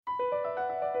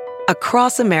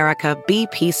Across America,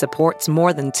 BP supports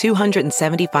more than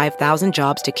 275,000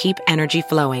 jobs to keep energy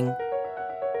flowing.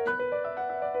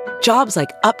 Jobs like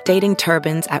updating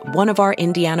turbines at one of our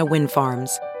Indiana wind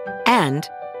farms and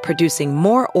producing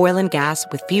more oil and gas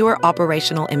with fewer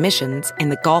operational emissions in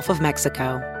the Gulf of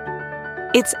Mexico.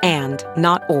 It's and,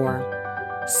 not or.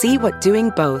 See what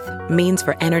doing both means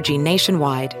for energy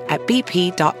nationwide at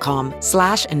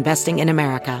bp.com/investing in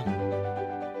America.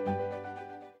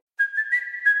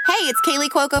 Hey, it's Kaylee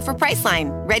Cuoco for Priceline.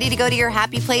 Ready to go to your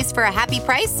happy place for a happy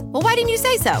price? Well, why didn't you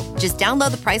say so? Just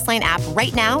download the Priceline app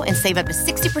right now and save up to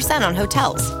 60% on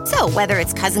hotels. So whether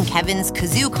it's Cousin Kevin's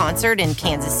Kazoo Concert in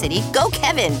Kansas City, go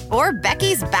Kevin, or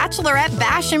Becky's Bachelorette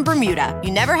Bash in Bermuda,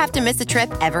 you never have to miss a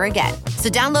trip ever again. So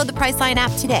download the Priceline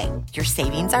app today. Your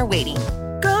savings are waiting.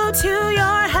 Go to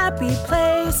your happy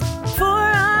place for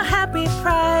a happy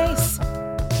price.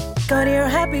 Go to your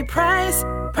happy price,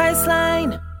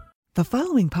 Priceline. The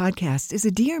following podcast is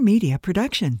a Dear Media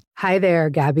production. Hi there,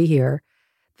 Gabby here.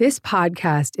 This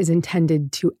podcast is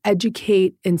intended to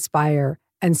educate, inspire,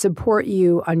 and support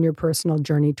you on your personal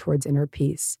journey towards inner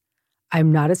peace.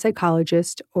 I'm not a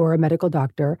psychologist or a medical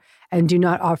doctor and do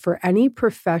not offer any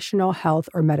professional health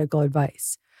or medical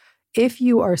advice. If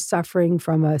you are suffering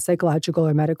from a psychological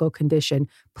or medical condition,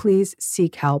 please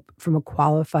seek help from a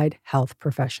qualified health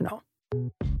professional.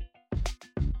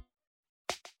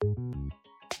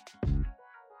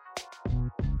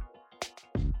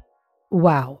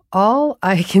 Wow. All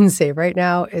I can say right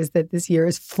now is that this year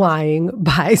is flying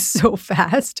by so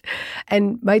fast.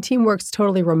 And my team works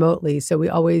totally remotely, so we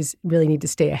always really need to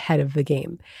stay ahead of the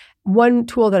game. One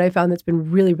tool that I found that's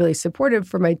been really, really supportive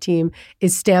for my team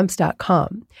is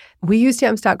Stamps.com. We use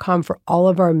Stamps.com for all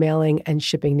of our mailing and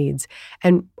shipping needs.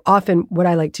 And often what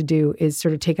I like to do is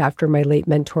sort of take after my late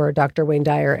mentor, Dr. Wayne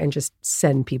Dyer, and just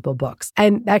send people books.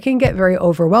 And that can get very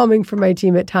overwhelming for my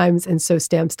team at times. And so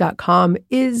Stamps.com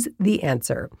is the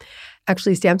answer.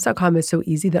 Actually, Stamps.com is so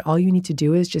easy that all you need to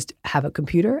do is just have a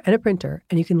computer and a printer,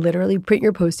 and you can literally print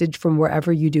your postage from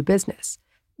wherever you do business.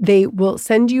 They will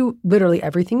send you literally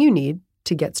everything you need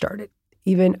to get started,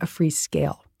 even a free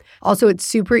scale. Also, it's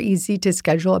super easy to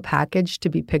schedule a package to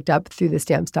be picked up through the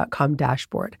Stamps.com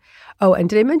dashboard. Oh, and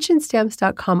did I mention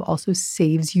Stamps.com also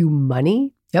saves you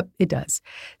money? Yep, it does.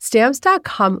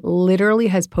 Stamps.com literally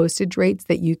has postage rates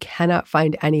that you cannot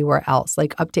find anywhere else,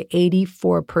 like up to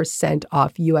 84%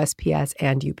 off USPS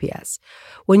and UPS.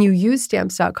 When you use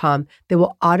Stamps.com, they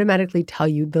will automatically tell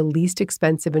you the least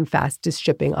expensive and fastest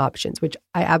shipping options, which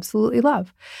I absolutely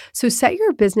love. So set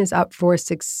your business up for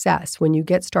success when you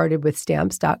get started with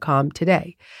Stamps.com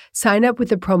today. Sign up with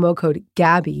the promo code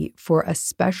GABBY for a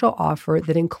special offer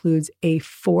that includes a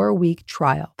 4-week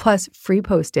trial, plus free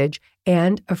postage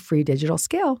and a free digital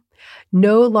scale.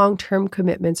 No long-term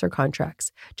commitments or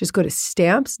contracts. Just go to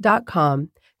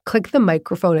Stamps.com, click the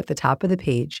microphone at the top of the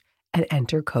page, and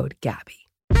enter code GABBY.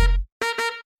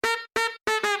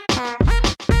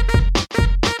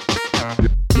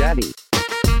 Gabby.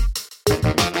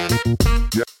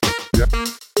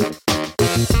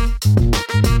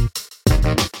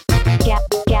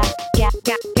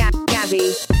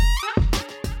 Gabby.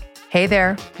 Hey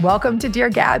there. Welcome to Dear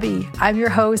Gabby. I'm your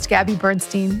host, Gabby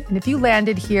Bernstein. And if you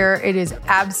landed here, it is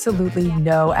absolutely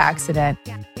no accident.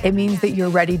 It means that you're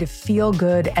ready to feel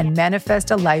good and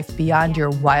manifest a life beyond your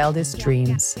wildest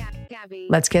dreams.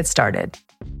 Let's get started.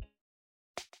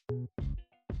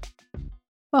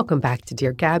 Welcome back to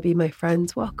Dear Gabby, my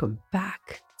friends. Welcome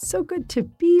back. So good to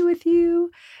be with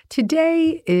you.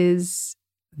 Today is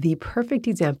the perfect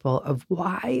example of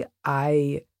why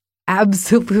I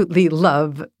absolutely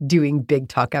love doing big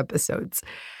talk episodes.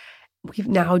 We've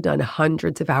now done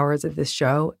hundreds of hours of this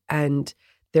show, and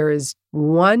there is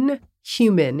one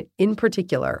human in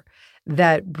particular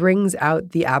that brings out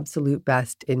the absolute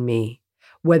best in me.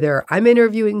 Whether I'm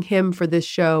interviewing him for this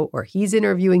show or he's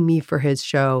interviewing me for his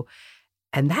show,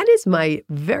 and that is my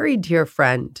very dear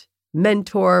friend,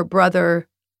 mentor, brother,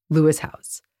 Lewis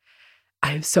Howes.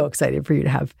 I'm so excited for you to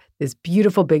have this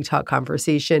beautiful big talk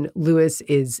conversation. Lewis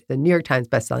is the New York Times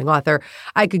bestselling author.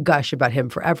 I could gush about him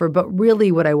forever, but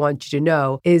really what I want you to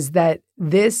know is that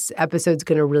this episode's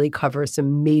going to really cover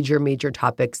some major, major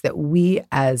topics that we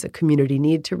as a community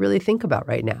need to really think about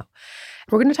right now.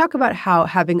 We're going to talk about how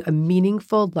having a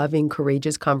meaningful, loving,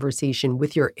 courageous conversation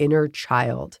with your inner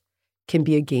child can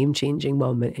be a game-changing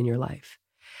moment in your life.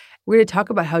 We're going to talk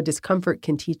about how discomfort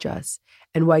can teach us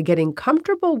and why getting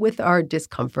comfortable with our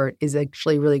discomfort is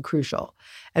actually really crucial,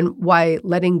 and why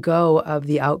letting go of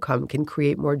the outcome can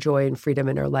create more joy and freedom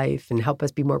in our life and help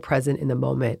us be more present in the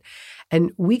moment.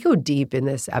 And we go deep in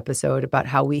this episode about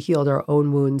how we healed our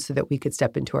own wounds so that we could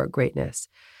step into our greatness.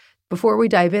 Before we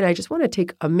dive in, I just want to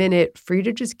take a minute for you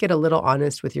to just get a little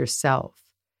honest with yourself.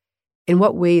 In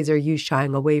what ways are you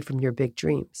shying away from your big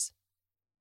dreams?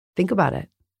 Think about it.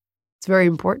 It's very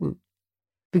important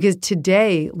because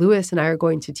today, Lewis and I are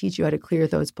going to teach you how to clear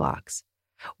those blocks.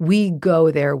 We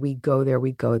go there, we go there,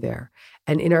 we go there.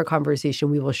 And in our conversation,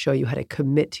 we will show you how to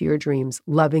commit to your dreams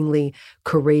lovingly,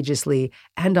 courageously,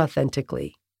 and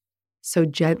authentically. So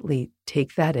gently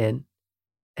take that in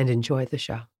and enjoy the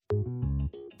show.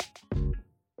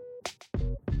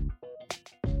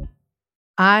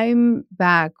 I'm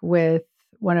back with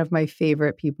one of my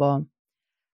favorite people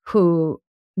who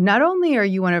not only are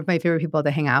you one of my favorite people to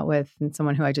hang out with and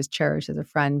someone who I just cherish as a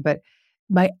friend, but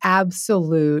my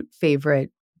absolute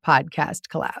favorite podcast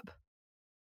collab.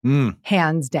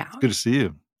 Hands down. It's good to see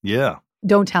you. Yeah.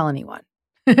 Don't tell anyone.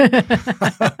 But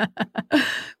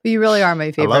you really are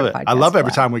my favorite. I love it. Podcast I love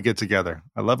every collab. time we get together.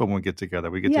 I love it when we get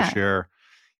together. We get Yeah. to share.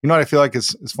 You know what I feel like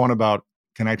is fun about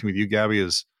connecting with you, Gabby,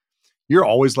 is you're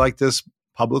always like this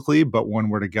publicly, but when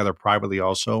we're together privately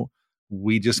also,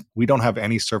 we don't have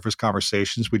any surface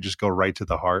conversations. We just go right to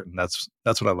the heart. And that's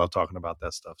what I love talking about,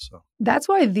 that stuff. So That's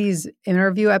why these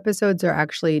interview episodes are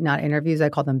actually not interviews. I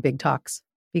call them big talks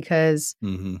because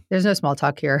there's no small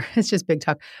talk here. It's just big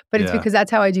talk. But it's Yeah. because that's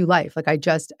how I do life. Like I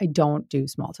don't do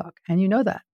small talk. And you know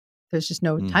that. There's just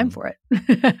no time for it.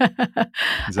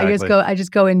 Exactly. I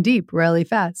just go in deep really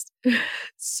fast.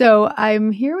 So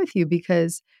I'm here with you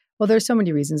because, well, there's so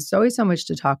many reasons. There's always so much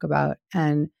to talk about.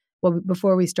 And well,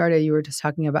 before we started, you were just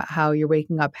talking about how you're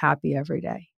waking up happy every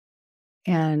day.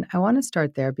 And I want to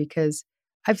start there because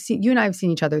you and I have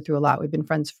seen each other through a lot. We've been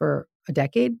friends for a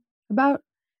decade about.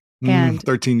 And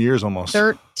 13 years almost.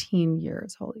 13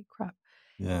 years. Holy crap.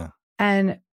 Yeah.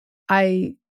 And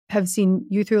I have seen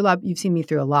you through a lot. You've seen me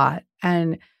through a lot.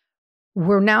 And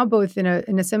we're now both in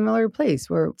a similar place.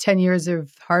 We're 10 years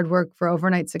of hard work for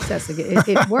overnight success. Like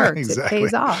it works. Exactly. It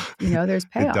pays off. There's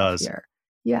payoff does. here.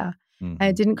 Yeah. Mhm. And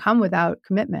it didn't come without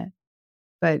commitment.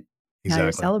 But now you're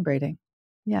Exactly. celebrating.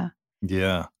 Yeah.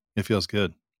 Yeah. It feels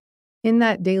good. In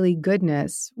that daily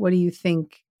goodness, what do you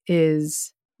think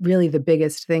is really the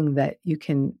biggest thing that you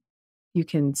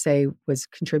can say was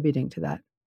contributing to that,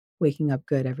 waking up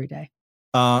good every day?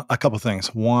 A couple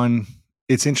things. One,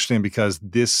 it's interesting because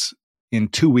in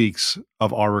 2 weeks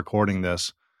of our recording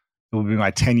this, it will be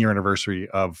my 10-year anniversary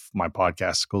of my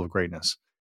podcast, School of Greatness.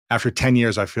 After 10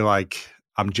 years, I feel like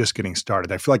I'm just getting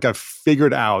started. I feel like I've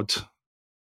figured out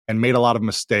and made a lot of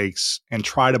mistakes and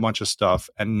tried a bunch of stuff.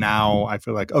 And now I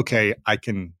feel like, okay, I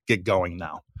can get going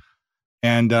now.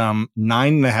 And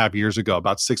 9.5 years ago,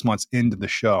 about 6 months into the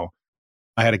show,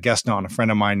 I had a guest on, a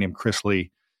friend of mine named Chris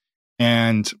Lee.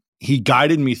 And he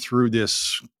guided me through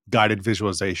this guided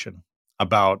visualization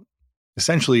about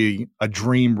essentially a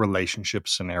dream relationship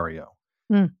scenario.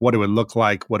 What it would look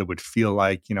like, what it would feel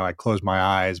like. I closed my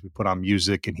eyes, we put on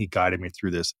music, and he guided me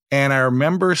through this. And I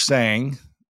remember saying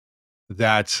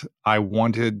that I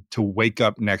wanted to wake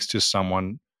up next to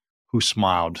someone who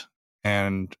smiled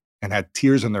and had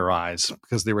tears in their eyes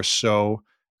because they were so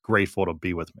grateful to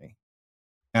be with me.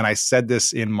 And I said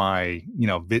this in my,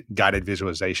 guided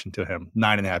visualization to him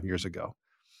 9.5 years ago.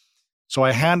 So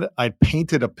I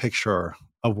painted a picture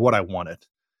of what I wanted.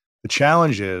 The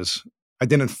challenge is I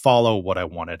didn't follow what I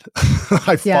wanted.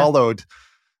 I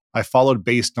followed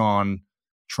based on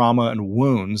trauma and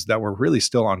wounds that were really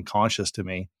still unconscious to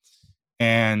me,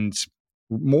 and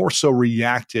more so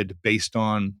reacted based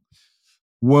on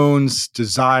wounds,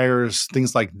 desires,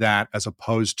 things like that, as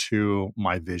opposed to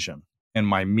my vision and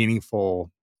my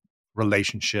meaningful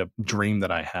relationship dream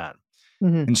that I had.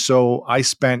 Mm-hmm. And so I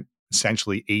spent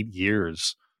essentially 8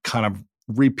 years kind of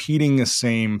repeating the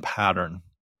same pattern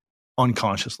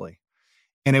unconsciously.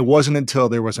 And it wasn't until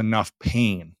there was enough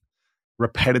pain,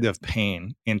 repetitive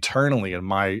pain internally in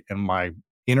my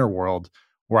inner world,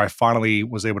 where I finally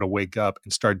was able to wake up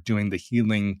and start doing the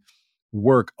healing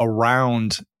work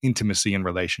around intimacy and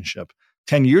relationship.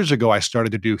 10 years ago, I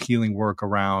started to do healing work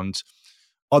around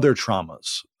other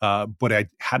traumas, but I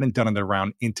hadn't done it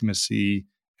around intimacy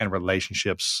and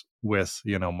relationships with,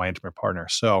 my intimate partner.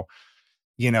 So,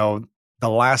 the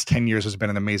last 10 years has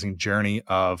been an amazing journey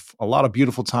of a lot of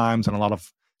beautiful times and a lot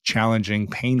of challenging,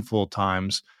 painful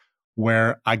times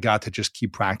where I got to just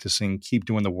keep practicing, keep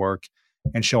doing the work,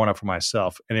 and showing up for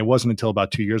myself. And it wasn't until about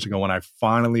 2 years ago when I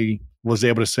finally was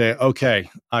able to say, okay,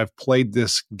 I've played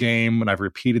this game and I've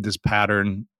repeated this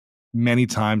pattern many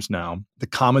times now. The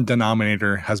common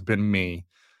denominator has been me.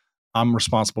 I'm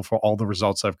responsible for all the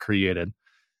results I've created.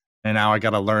 And now I got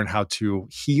to learn how to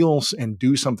heal and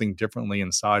do something differently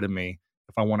inside of me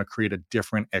if I want to create a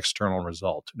different external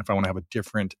result, and if I want to have a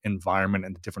different environment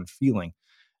and a different feeling.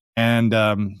 And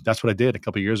that's what I did a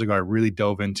couple of years ago. I really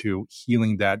dove into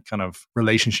healing that kind of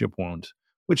relationship wound,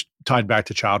 which tied back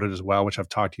to childhood as well, which I've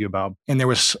talked to you about. And there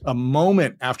was a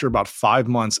moment after about 5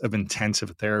 months of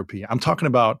intensive therapy. I'm talking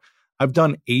about, I've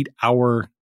done 8-hour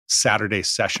Saturday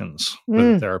sessions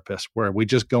with a therapist where we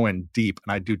just go in deep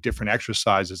and I do different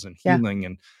exercises and healing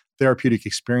and therapeutic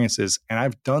experiences. And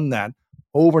I've done that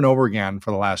over and over again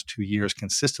for the last 2 years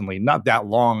consistently, not that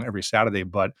long every Saturday,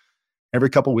 but every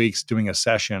couple of weeks doing a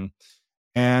session.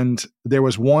 And there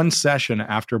was one session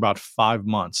after about 5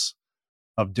 months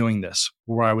of doing this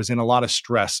where I was in a lot of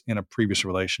stress in a previous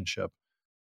relationship,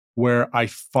 where I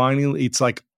finally, it's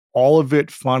like all of it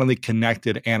finally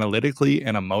connected analytically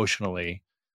and emotionally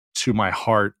to my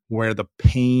heart, where the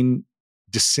pain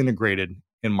disintegrated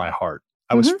in my heart.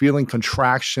 I was feeling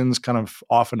contractions kind of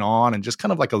off and on and just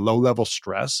kind of like a low level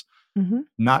stress,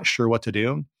 not sure what to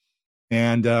do.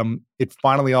 And it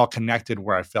finally all connected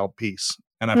where I felt peace.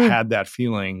 And I've had that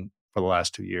feeling for the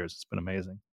last 2 years. It's been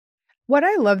amazing. What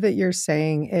I love that you're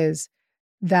saying is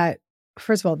that,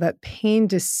 first of all, that pain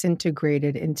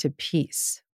disintegrated into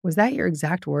peace. Was that your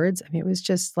exact words? I mean, it was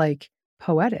just like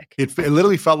poetic. It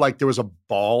literally felt like there was a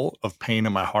ball of pain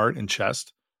in my heart and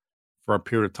chest for a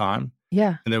period of time.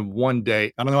 Yeah. And then one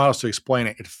day, I don't know how else to explain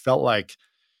it. It felt like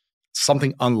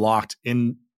something unlocked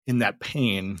in that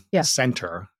pain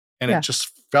center. And it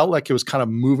just felt like it was kind of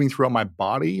moving throughout my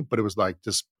body, but it was like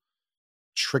just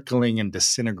trickling and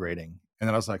disintegrating. And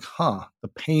then I was like, the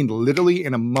pain literally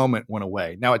in a moment went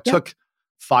away. Now it took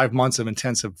 5 months of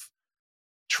intensive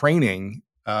training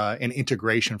and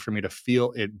integration for me to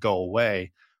feel it go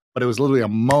away. But it was literally a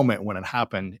moment when it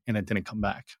happened and it didn't come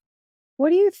back. What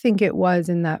do you think it was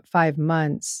in that 5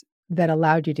 months that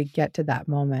allowed you to get to that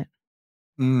moment?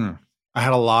 I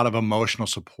had a lot of emotional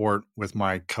support with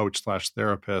my coach /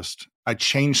 therapist. I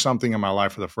changed something in my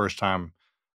life for the first time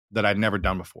that I'd never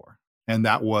done before. And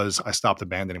that was I stopped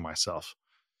abandoning myself.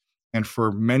 And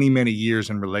for many, many years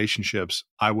in relationships,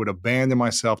 I would abandon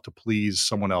myself to please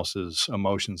someone else's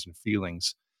emotions and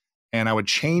feelings. And I would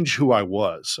change who I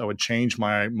was. I would change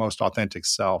my most authentic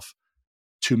self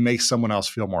to make someone else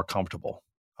feel more comfortable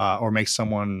or make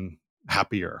someone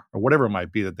happier or whatever it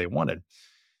might be that they wanted.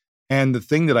 And the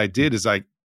thing that I did is I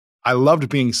loved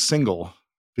being single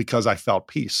because I felt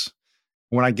peace.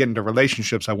 When I get into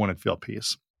relationships, I wanted to feel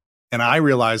peace. And I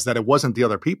realized that it wasn't the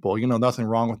other people, nothing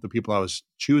wrong with the people I was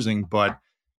choosing, but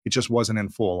it just wasn't in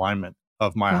full alignment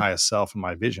of my highest self and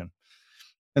my vision.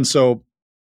 And so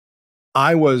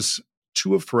I was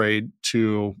too afraid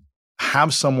to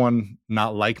have someone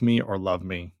not like me or love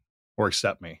me or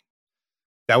accept me.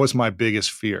 That was my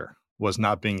biggest fear, was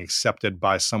not being accepted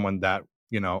by someone that,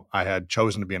 I had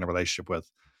chosen to be in a relationship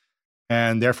with.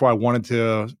 And therefore I wanted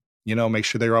to, make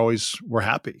sure they were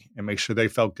happy and make sure they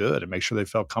felt good and make sure they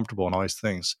felt comfortable and all these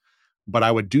things. But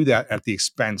I would do that at the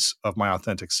expense of my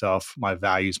authentic self, my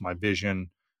values, my vision,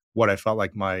 what I felt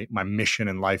like my mission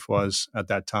in life was at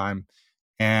that time.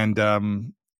 And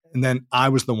then I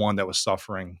was the one that was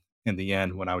suffering in the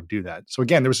end when I would do that. So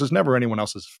again, there was just never anyone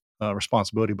else's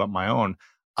responsibility but my own.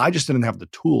 I just didn't have the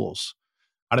tools.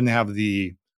 I didn't have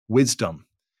the wisdom.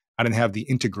 I didn't have the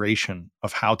integration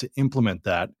of how to implement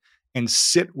that and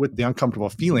sit with the uncomfortable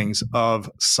feelings of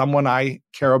someone I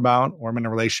care about or I'm in a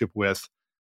relationship with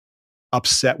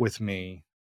upset with me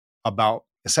about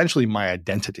essentially my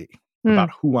identity, about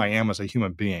who I am as a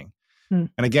human being. And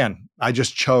again, I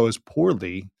just chose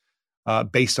poorly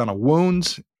based on a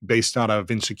wound, based on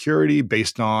of insecurity,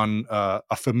 based on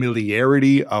a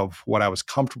familiarity of what I was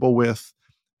comfortable with,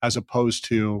 as opposed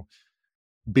to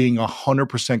being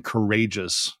 100%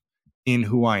 courageous in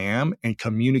who I am and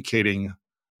communicating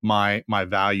my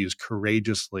values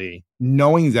courageously,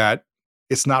 knowing that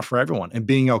it's not for everyone and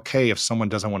being okay if someone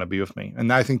doesn't want to be with me.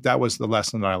 And I think that was the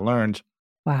lesson that I learned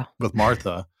with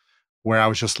Martha, where I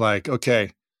was just like, okay,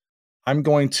 I'm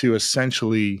going to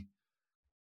essentially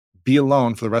be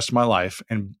alone for the rest of my life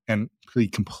and be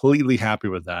completely happy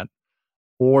with that,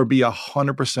 or be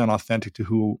 100% authentic to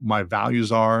who my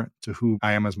values are, to who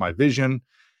I am as my vision,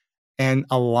 and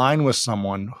align with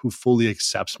someone who fully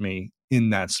accepts me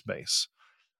in that space.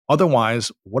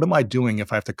 Otherwise, what am I doing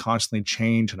if I have to constantly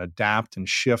change and adapt and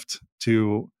shift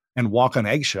to and walk on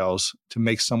eggshells to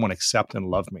make someone accept and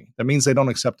love me? That means they don't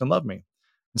accept and love me.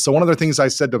 And so one of the things I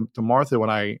said to Martha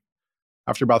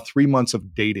after about 3 months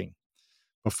of dating,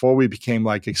 before we became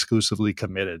like exclusively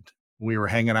committed, we were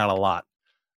hanging out a lot.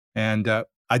 And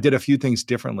I did a few things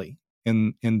differently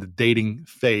in the dating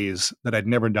phase that I'd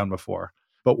never done before.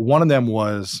 But one of them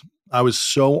was I was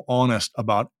so honest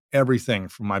about everything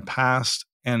from my past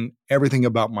and everything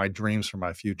about my dreams for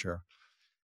my future.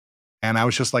 And I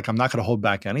was just like, I'm not going to hold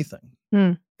back anything.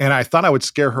 Mm. And I thought I would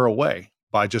scare her away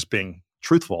by just being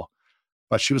truthful.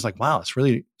 But she was like, wow, it's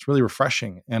really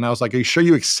refreshing. And I was like, are you sure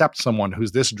you accept someone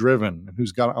who's this driven and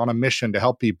who's got on a mission to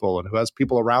help people and who has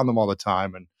people around them all the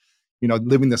time and,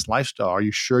 living this lifestyle? Are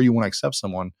you sure you want to accept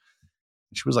someone?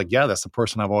 And she was like, yeah, that's the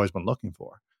person I've always been looking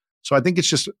for. So I think it's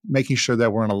just making sure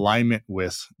that we're in alignment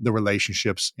with the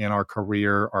relationships in our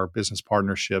career, our business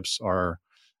partnerships, our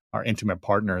intimate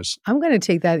partners. I'm going to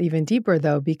take that even deeper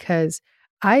though, because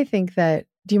I think that,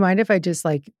 do you mind if I just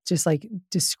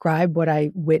describe what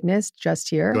I witnessed just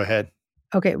here? Go ahead.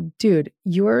 Okay, dude,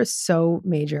 you're so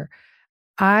major.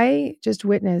 I just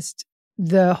witnessed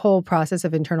the whole process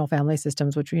of internal family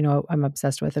systems, which I'm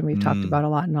obsessed with and we've talked about a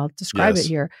lot, and I'll describe it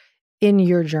here, in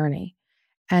your journey.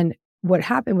 And what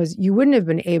happened was you wouldn't have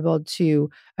been able to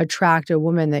attract a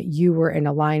woman that you were in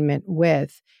alignment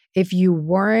with if you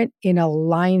weren't in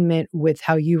alignment with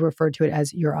how you refer to it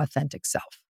as your authentic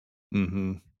self.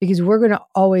 Mm-hmm. Because we're going to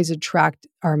always attract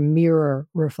our mirror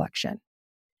reflection.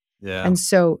 Yeah. And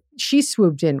so she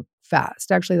swooped in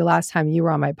fast. Actually, the last time you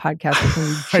were on my podcast, when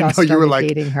you just started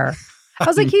dating her, I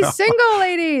was like, he's single,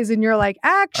 ladies. And you're like,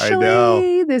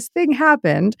 actually, this thing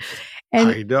happened. And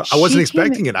I know. I wasn't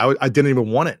expecting it. I didn't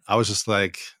even want it. I was just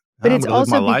like, but it's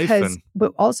also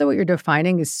but also what you're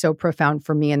defining is so profound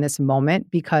for me in this moment,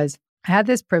 because I had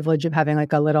this privilege of having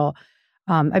like a little,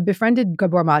 I befriended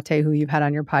Gabor Mate, who you've had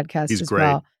on your podcast He's as great.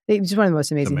 well. He's one of the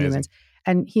most amazing humans.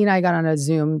 And he and I got on a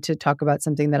Zoom to talk about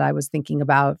something that I was thinking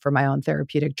about for my own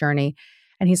therapeutic journey.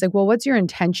 And he's like, well, what's your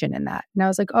intention in that? And I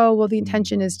was like, oh, well, the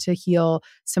intention is to heal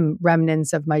some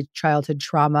remnants of my childhood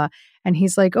trauma. And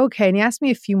he's like, okay. And he asked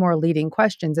me a few more leading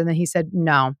questions. And then he said,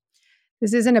 no,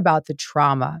 this isn't about the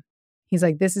trauma. He's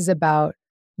like, this is about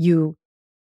you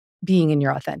being in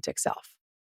your authentic self.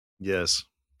 Yes.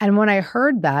 And when I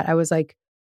heard that, I was like,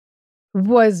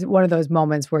 was one of those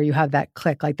moments where you have that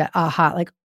click, like that aha,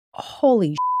 like,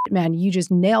 holy shit, man, you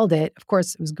just nailed it. Of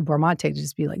course, it was Gabor Mate to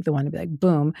just be like the one to be like,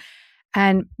 boom.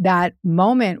 And that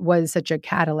moment was such a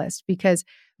catalyst, because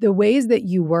the ways that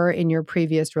you were in your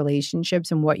previous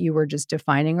relationships and what you were just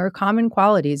defining are common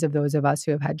qualities of those of us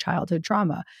who have had childhood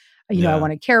trauma. I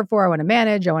want to care for, I want to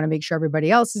manage, I want to make sure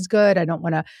everybody else is good. I don't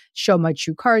want to show my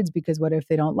true cards because what if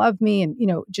they don't love me? And,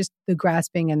 just the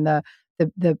grasping and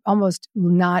the almost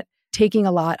not taking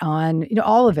a lot on,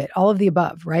 all of it, all of the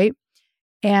above, right?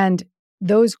 And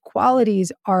those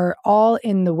qualities are all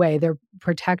in the way. They're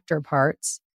protector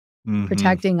parts,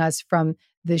 protecting us from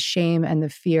the shame and the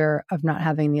fear of not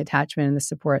having the attachment and the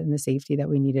support and the safety that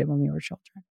we needed when we were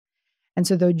children. And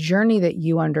so the journey that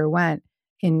you underwent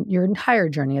in your entire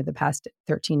journey of the past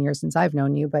 13 years since I've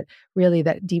known you, but really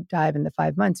that deep dive in the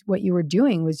 5 months, what you were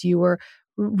doing was you were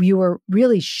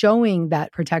really showing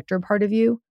that protector part of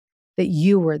you, that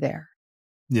you were there.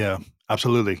 Yeah,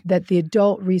 absolutely. That the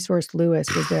adult resource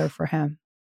Lewis was there for him.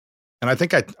 And I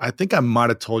think I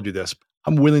might have told you this.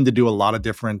 I'm willing to do a lot of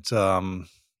different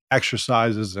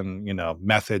exercises and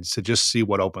methods to just see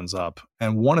what opens up.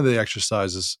 And one of the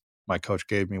exercises my coach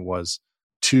gave me was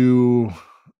to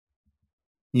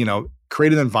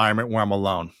create an environment where I'm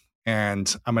alone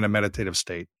and I'm in a meditative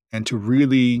state, and to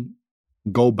really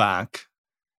go back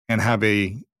and have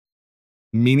a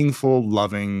meaningful,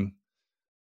 loving,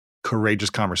 courageous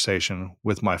conversation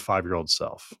with my 5-year-old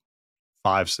self,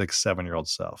 5, 6, 7-year-old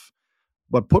self,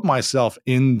 but put myself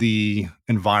in the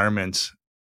environment,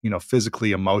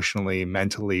 physically, emotionally,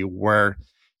 mentally, where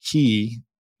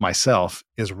myself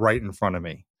is right in front of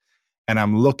me. And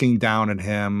I'm looking down at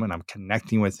him and I'm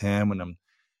connecting with him and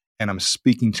I'm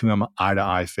speaking to him eye to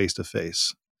eye, face to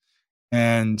face.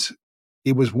 And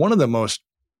it was one of the most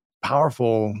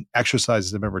powerful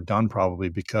exercises I've ever done, probably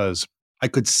because I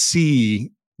could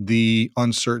see the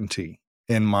uncertainty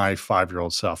in my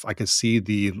 5-year-old self. I could see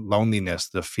the loneliness,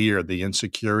 the fear, the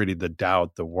insecurity, the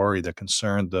doubt, the worry, the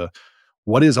concern,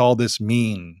 what does all this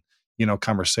mean?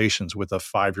 Conversations with a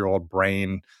 5-year-old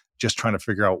brain, just trying to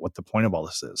figure out what the point of all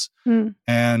this is.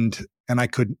 And I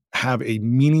could have a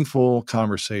meaningful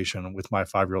conversation with my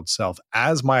 5-year-old self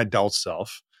as my adult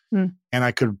self. And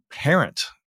I could parent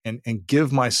and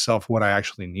give myself what I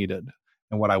actually needed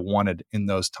and what I wanted in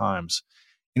those times.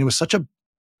 And it was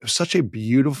such a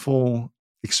beautiful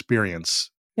experience.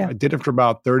 Yeah. I did it for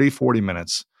about 30, 40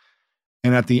 minutes.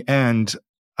 And at the end,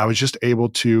 I was just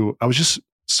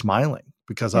smiling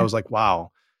because I was like,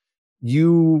 wow,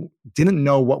 you didn't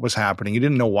know what was happening. You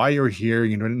didn't know why you were here.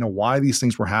 You didn't know why these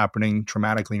things were happening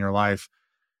traumatically in your life.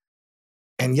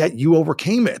 And yet you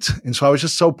overcame it. And so I was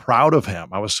just so proud of him.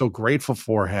 I was so grateful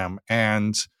for him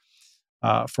and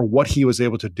for what he was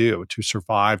able to do to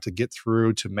survive, to get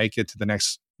through, to make it to the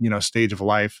next, stage of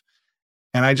life.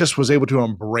 And I just was able to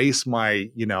embrace my,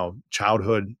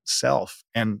 childhood self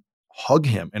and hug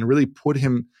him and really put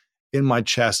him in my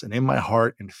chest and in my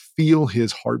heart and feel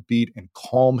his heartbeat and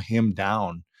calm him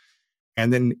down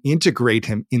and then integrate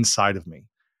him inside of me.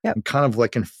 Yep. And kind of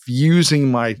like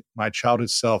infusing my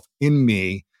childhood self in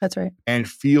me. That's right. And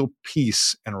feel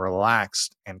peace and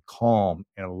relaxed and calm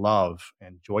and love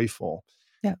and joyful.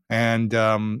 Yeah. And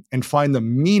find the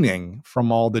meaning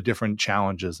from all the different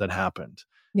challenges that happened.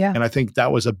 Yeah. And I think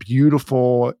that was a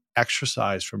beautiful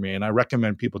exercise for me. And I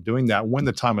recommend people doing that when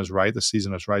the time is right, the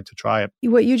season is right to try it.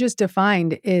 What you just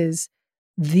defined is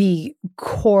the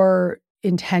core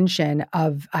intention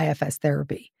of IFS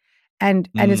therapy. And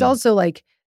it's also like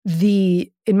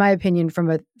in my opinion, from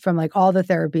like all the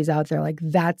therapies out there, like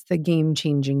that's the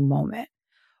game-changing moment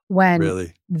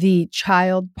when the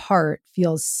child part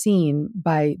feels seen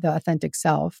by the authentic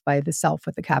self, by the self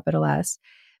with a capital S.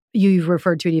 You've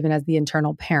referred to it even as the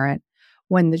internal parent.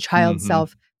 When the child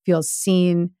self feels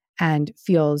seen and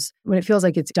when it feels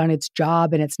like it's done its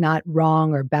job and it's not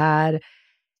wrong or bad,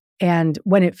 and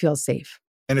when it feels safe.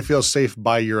 And it feels safe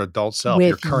by your adult self, with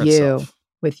your current self.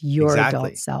 With your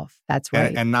adult self. That's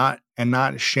right. And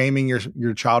not shaming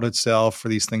your childhood self for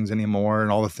these things anymore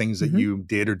and all the things that you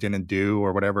did or didn't do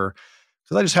or whatever.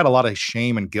 Because I just had a lot of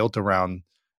shame and guilt around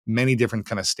many different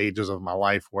kind of stages of my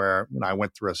life where, I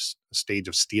went through a stage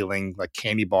of stealing like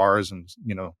candy bars and,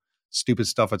 stupid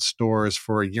stuff at stores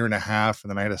for a year and a half.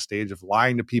 And then I had a stage of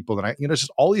lying to people. And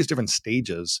just all these different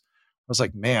stages. I was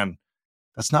like, man,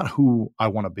 that's not who I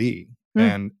want to be.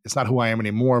 And it's not who I am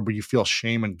anymore, but you feel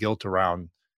shame and guilt around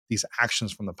these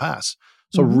actions from the past.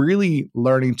 So really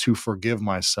learning to forgive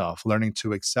myself, learning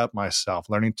to accept myself,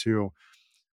 learning to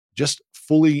just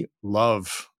fully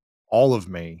love all of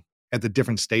me at the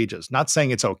different stages. Not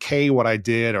saying it's okay what I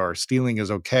did or stealing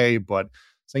is okay, but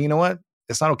saying, you know what?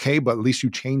 It's not okay, but at least you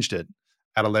changed it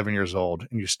at 11 years old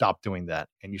and you stopped doing that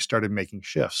and you started making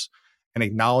shifts and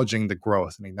acknowledging the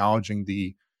growth and acknowledging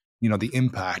the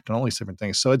impact and all these different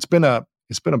things. So it's been a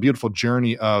beautiful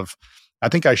journey of, I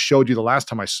think I showed you the last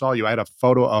time I saw you, I had a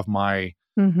photo of my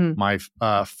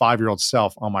 5-year-old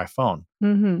self on my phone.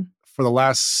 For the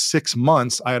last 6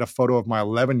 months, I had a photo of my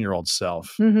 11-year-old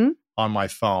self on my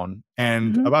phone.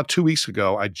 And about 2 weeks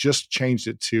ago, I just changed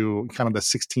it to kind of the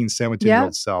 16,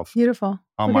 17-year-old self. Beautiful.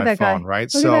 On Look my at that phone, guy.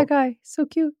 right? Look at that guy. So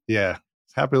cute. Yeah.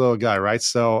 Happy little guy, right?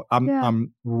 So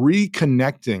I'm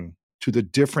reconnecting to the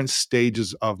different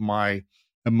stages of my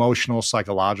emotional,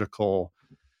 psychological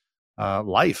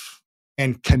life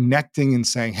and connecting and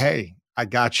saying, hey, I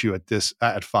got you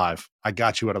at 5. I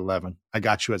got you at 11. I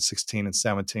got you at 16 and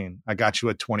 17. I got you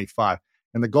at 25.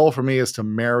 And the goal for me is to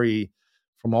marry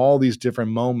from all these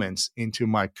different moments into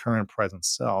my current present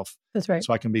self. That's right.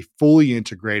 So I can be fully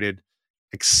integrated,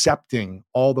 accepting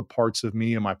all the parts of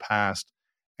me in my past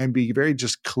and be very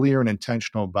just clear and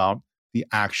intentional about the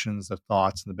actions, the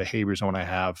thoughts, and the behaviors I want to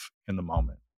have in the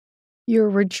moment. You're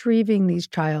retrieving these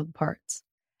child parts.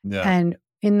 Yeah. And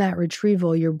in that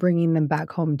retrieval, you're bringing them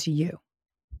back home to you.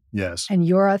 Yes. And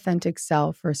your authentic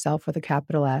self, or self with a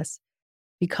capital S,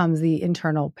 becomes the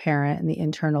internal parent and the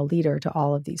internal leader to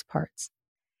all of these parts.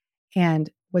 And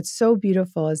what's so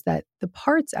beautiful is that the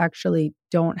parts actually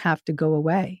don't have to go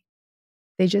away.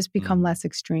 They just become less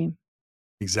extreme.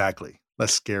 Exactly.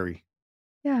 Less scary.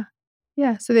 Yeah.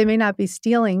 Yeah. So they may not be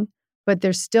stealing, but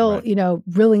they're still,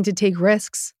 willing to take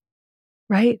risks.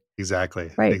 Right?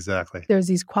 Exactly. Right. Exactly. There's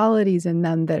these qualities in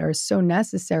them that are so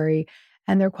necessary.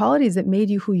 And they're qualities that made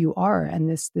you who you are. And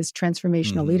this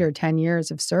transformational leader, 10 years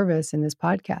of service in this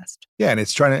podcast. Yeah. And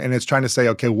it's trying to say,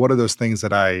 okay, what are those things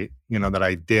that I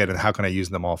did and how can I use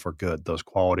them all for good? Those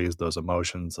qualities, those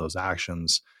emotions, those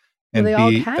actions. And they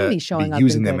all can be showing up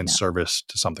using them in now. service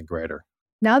to something greater.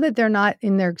 Now that they're not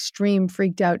in their extreme,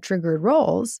 freaked out, triggered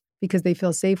roles because they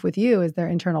feel safe with you as their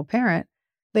internal parent,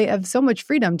 they have so much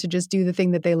freedom to just do the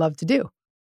thing that they love to do,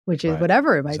 which is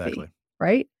whatever it might be,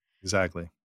 right? Exactly.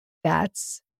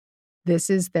 This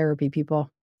is therapy,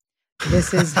 people.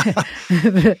 This is.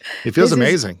 It feels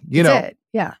amazing, It.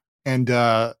 Yeah. And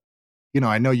I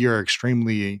know you're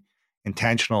extremely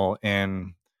intentional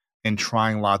in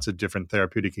trying lots of different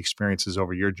therapeutic experiences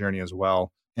over your journey as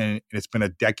well, and it's been a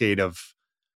decade of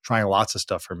trying lots of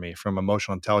stuff for me, from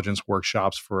emotional intelligence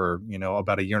workshops for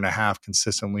about a year and a half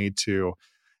consistently to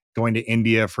going to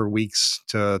India for weeks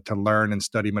to learn and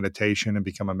study meditation and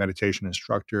become a meditation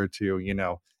instructor to,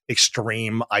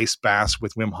 extreme ice baths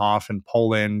with Wim Hof in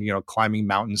Poland, climbing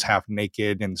mountains half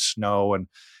naked in snow and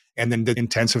then the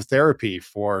intensive therapy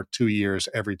for 2 years,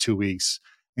 every 2 weeks.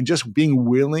 And just being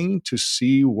willing to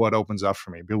see what opens up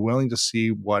for me, be willing to see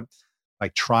what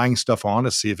like trying stuff on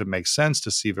to see if it makes sense,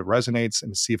 to see if it resonates,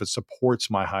 and to see if it supports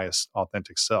my highest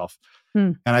authentic self.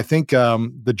 And I think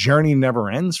the journey never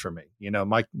ends for me.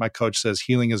 My coach says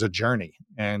healing is a journey,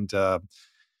 and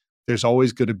there's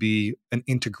always going to be an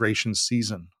integration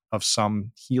season of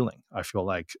some healing, I feel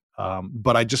like.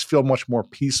 But I just feel much more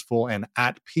peaceful and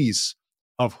at peace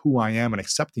of who I am and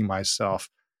accepting myself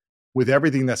with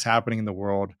everything that's happening in the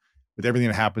world, with everything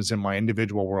that happens in my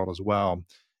individual world as well.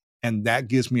 And that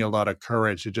gives me a lot of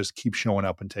courage to just keep showing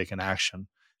up and taking action.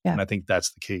 Yeah. And I think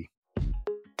that's the key.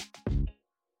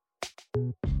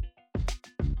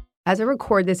 As I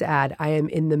record this ad, I am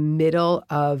in the middle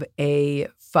of a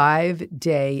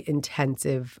 5-day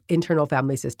intensive internal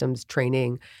family systems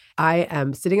training. I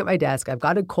am sitting at my desk. I've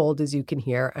got a cold, as you can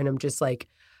hear, and I'm just like,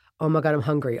 oh my God, I'm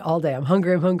hungry all day. I'm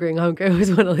hungry. I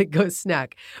always want to go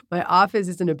snack. My office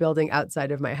is in a building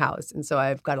outside of my house. And so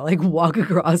I've got to walk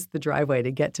across the driveway to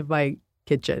get to my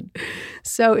kitchen.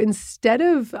 So instead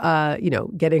of,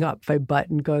 getting up my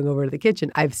butt and going over to the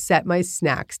kitchen, I've set my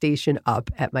snack station up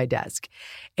at my desk.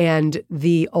 And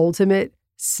the ultimate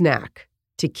snack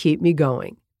to keep me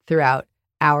going throughout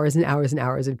hours and hours and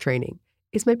hours of training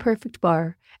is my Perfect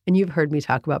Bar. And you've heard me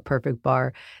talk about Perfect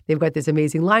Bar. They've got this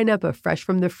amazing lineup of fresh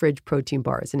from the fridge protein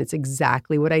bars, and it's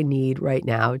exactly what I need right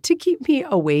now to keep me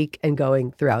awake and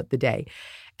going throughout the day.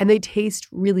 And they taste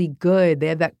really good. They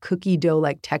have that cookie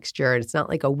dough-like texture, and it's not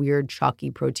like a weird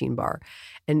chalky protein bar.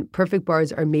 And Perfect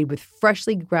Bars are made with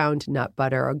freshly ground nut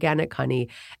butter, organic honey,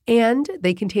 and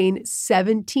they contain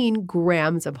 17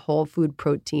 grams of whole food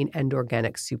protein and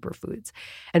organic superfoods.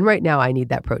 And right now, I need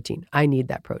that protein.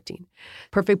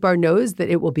 Perfect Bar knows that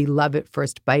it will be love at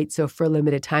first bite, so for a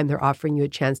limited time, they're offering you a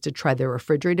chance to try their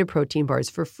refrigerated protein bars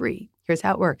for free. Here's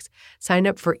how it works. Sign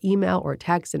up for email or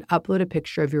text and upload a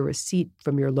picture of your receipt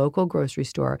from your local grocery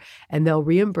store, and they'll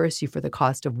reimburse you for the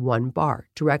cost of one bar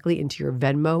directly into your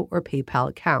Venmo or PayPal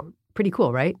account. Pretty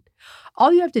cool, right?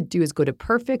 All you have to do is go to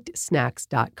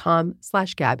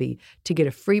perfectsnacks.com/Gabby to get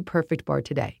a free Perfect Bar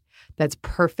today. That's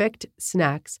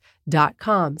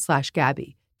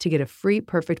perfectsnacks.com/Gabby to get a free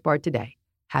Perfect Bar today.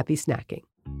 Happy snacking.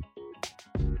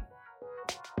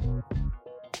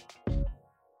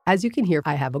 As you can hear,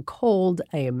 I have a cold.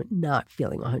 I am not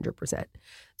feeling 100%.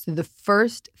 So the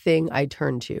first thing I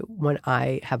turn to when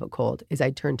I have a cold is I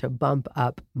turn to bump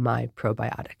up my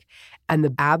probiotic. And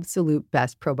the absolute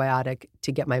best probiotic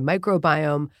to get my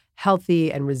microbiome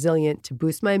healthy and resilient to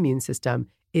boost my immune system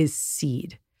is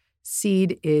Seed.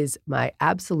 Seed is my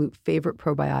absolute favorite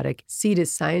probiotic. Seed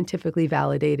is scientifically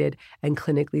validated and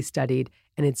clinically studied,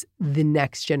 and it's the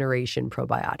next generation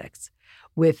probiotics.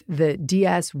 With the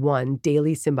DS1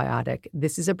 Daily Symbiotic,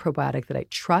 this is a probiotic that I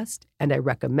trust and I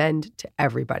recommend to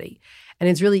everybody. And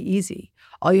it's really easy.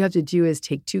 All you have to do is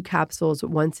take 2 capsules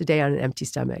once a day on an empty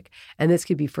stomach. And this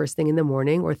could be first thing in the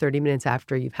morning or 30 minutes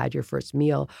after you've had your first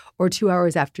meal or 2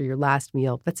 hours after your last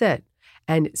meal. That's it.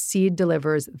 And Seed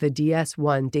delivers the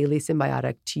DS1 Daily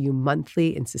Symbiotic to you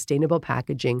monthly in sustainable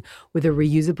packaging with a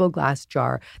reusable glass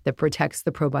jar that protects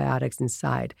the probiotics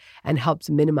inside and helps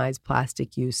minimize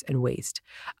plastic use and waste.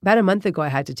 About a month ago, I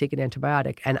had to take an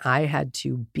antibiotic, and I had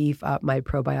to beef up my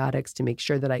probiotics to make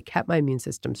sure that I kept my immune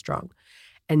system strong.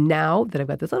 And now that I've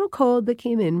got this little cold that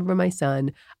came in from my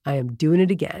son, I am doing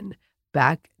it again.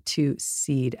 Back to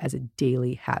Seed as a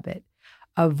daily habit.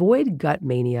 Avoid gut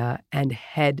mania and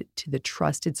head to the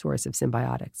trusted source of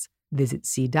symbiotics. Visit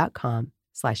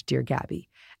seed.com/DearGabby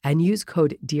and use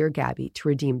code DearGabby to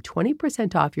redeem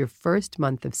 20% off your first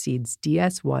month of Seed's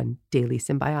DS1 Daily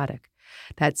Symbiotic.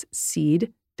 That's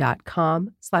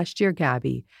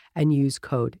seed.com/DearGabby and use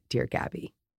code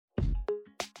DearGabby.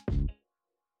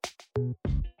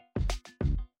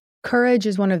 Courage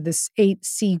is one of the 8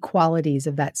 C qualities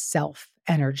of that self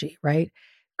energy, right?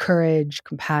 Courage,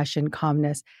 compassion,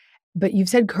 calmness. But you've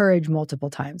said courage multiple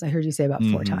times. I heard you say about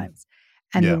 4 times.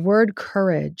 And the word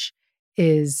courage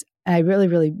is, and I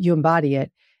really, you embody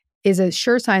it, is a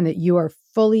sure sign that you are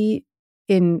fully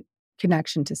in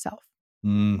connection to self.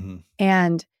 Mm-hmm.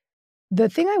 And the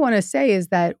thing I want to say is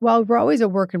that while we're always a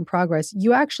work in progress,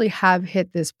 you actually have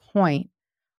hit this point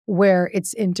where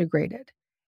it's integrated.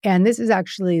 And this is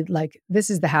actually this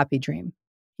is the happy dream.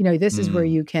 This is where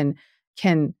you can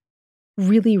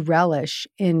really relish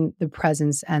in the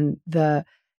presence and the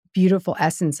beautiful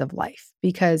essence of life.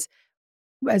 Because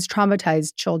as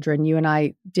traumatized children, you and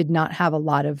I did not have a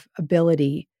lot of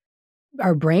ability.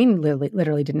 Our brain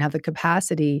literally didn't have the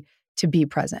capacity to be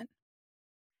present.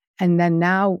 And then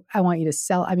now I want you to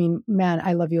I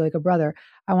love you like a brother.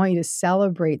 I want you to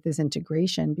celebrate this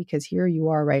integration, because here you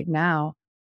are right now,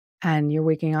 and you're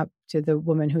waking up to the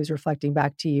woman who's reflecting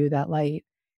back to you that light,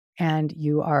 and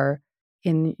you are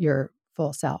in your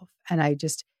full self. And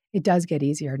it does get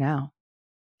easier now.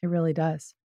 It really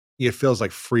does. It feels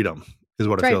like freedom is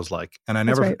what it Right. feels like. And I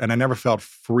That's never, right. and I never felt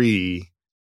free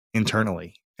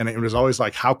internally. And it was always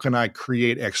like, how can I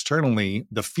create externally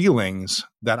the feelings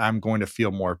that I'm going to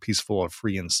feel more peaceful or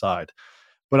free inside?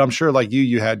 But I'm sure like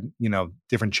you had,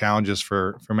 different challenges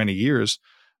for many years.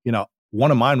 One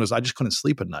of mine was I just couldn't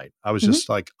sleep at night. I was just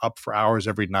like up for hours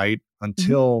every night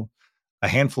until a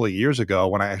handful of years ago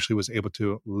when I actually was able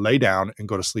to lay down and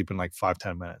go to sleep in like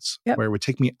 5-10 minutes, Yep. where it would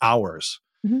take me hours.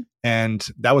 Mhm. And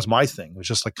that was my thing. It was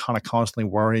just like kind of constantly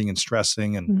worrying and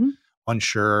stressing and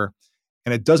unsure.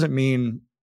 And it doesn't mean,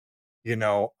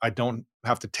 I don't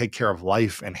have to take care of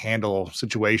life and handle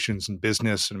situations in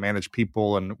business and manage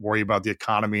people and worry about the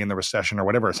economy and the recession or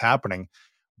whatever is happening.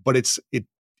 But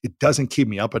it doesn't keep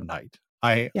me up at night.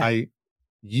 I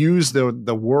use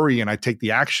the worry and I take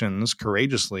the actions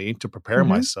courageously to prepare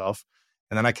myself.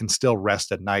 And then I can still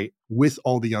rest at night with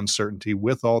all the uncertainty,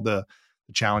 with all the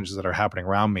challenges that are happening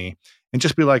around me, and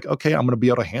just be like, okay, I'm going to be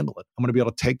able to handle it. I'm going to be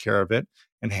able to take care of it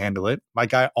and handle it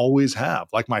like I always have,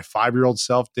 like my 5-year-old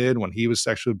self did when he was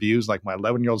sexually abused, like my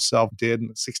 11-year-old self did,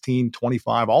 16,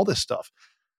 25, all this stuff.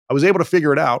 I was able to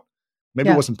figure it out. Maybe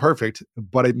it wasn't perfect,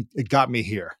 but it got me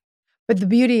here. But the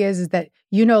beauty is that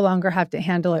you no longer have to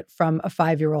handle it from a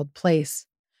 5-year-old place.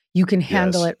 You can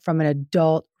handle it from an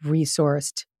adult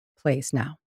resourced place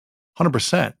now.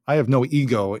 100%. I have no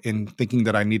ego in thinking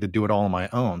that I need to do it all on my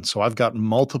own. So I've got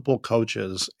multiple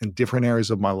coaches in different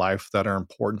areas of my life that are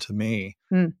important to me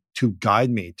to guide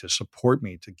me, to support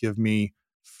me, to give me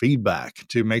feedback,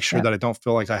 to make sure that I don't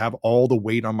feel like I have all the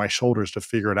weight on my shoulders to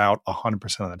figure it out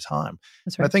 100% of the time.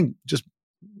 That's right. And I think just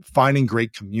finding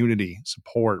great community,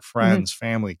 support, friends,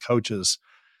 family, coaches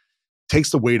takes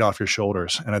the weight off your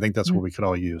shoulders. And I think that's what we could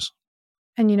all use.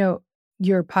 And,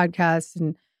 your podcast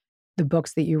and the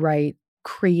books that you write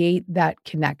create that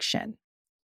connection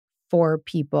for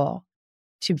people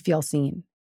to feel seen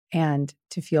and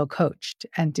to feel coached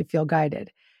and to feel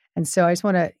guided. And so I just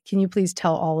can you please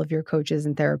tell all of your coaches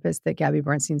and therapists that Gabby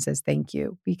Bernstein says thank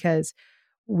you, because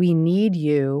we need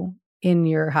you in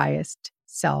your highest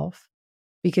self,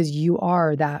 because you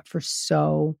are that for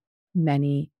so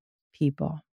many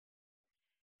people.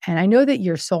 And I know that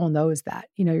your soul knows that.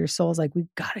 Your soul's like, we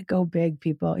got to go big,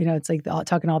 people. It's like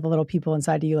talking to all the little people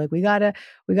inside of you, like, we got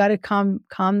to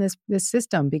calm this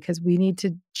system, because we need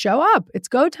to show up. It's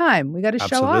go time. We got to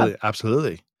show up.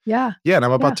 Absolutely. Yeah. Yeah. And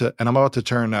I'm about to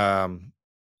turn, I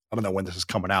don't know when this is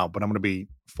coming out, but I'm going to be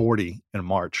 40 in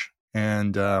March.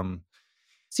 And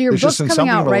so your book's coming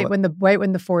out right when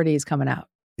the 40 is coming out.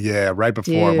 Yeah, right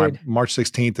before. My March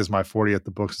 16th is my 40th.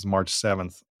 The book is March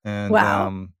 7th. And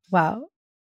wow.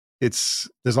 There's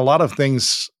a lot of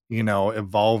things,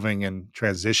 evolving and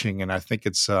transitioning. And I think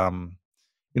it's, a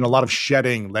lot of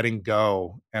shedding, letting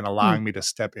go, and allowing me to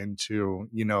step into,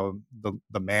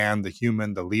 the man, the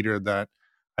human, the leader that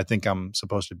I think I'm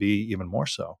supposed to be, even more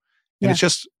so. And it's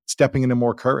just stepping into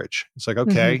more courage. It's like,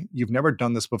 okay, you've never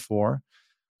done this before.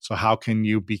 So how can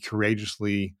you be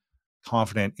courageously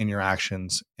confident in your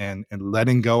actions and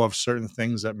letting go of certain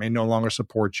things that may no longer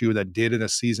support you, that did in a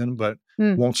season, but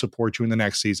won't support you in the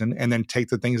next season, and then take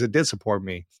the things that did support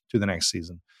me to the next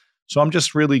season. So I'm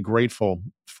just really grateful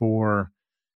for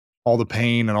all the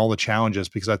pain and all the challenges,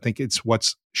 because I think it's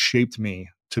what's shaped me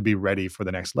to be ready for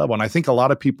the next level. And I think a lot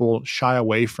of people shy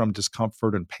away from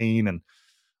discomfort and pain and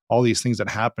all these things that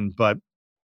happen. But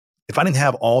if I didn't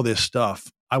have all this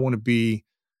stuff, I want to be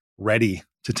ready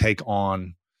to take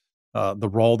on the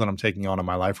role that I'm taking on in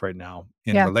my life right now,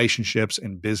 in relationships,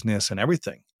 in business, and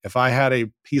everything. If I had a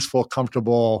peaceful,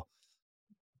 comfortable,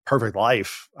 perfect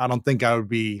life, I don't think I would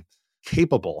be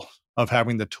capable of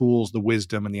having the tools, the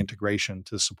wisdom, and the integration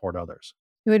to support others.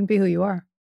 You wouldn't be who you are.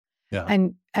 Yeah.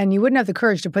 And you wouldn't have the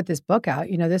courage to put this book out.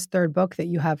 This third book that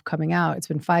you have coming out, it's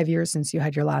been 5 years since you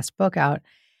had your last book out.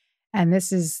 And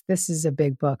this is a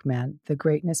big book, man. The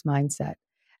Greatness Mindset.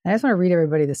 And I just want to read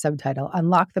everybody the subtitle: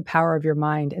 Unlock the Power of Your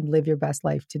Mind and Live Your Best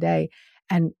Life Today.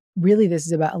 And really, this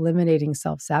is about eliminating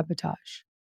self-sabotage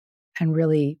and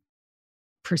really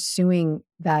pursuing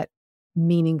that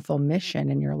meaningful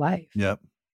mission in your life. Yep.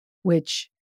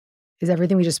 Which is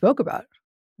everything we just spoke about.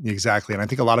 Exactly. And I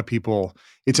think a lot of people,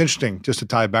 it's interesting, just to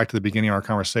tie it back to the beginning of our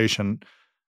conversation,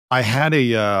 I had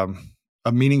a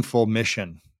meaningful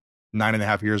mission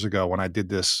 9.5 years ago when I did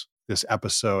this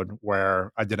episode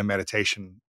where I did a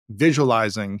meditation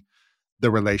visualizing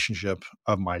the relationship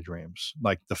of my dreams,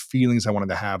 like the feelings I wanted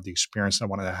to have, the experience I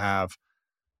wanted to have.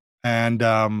 And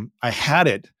I had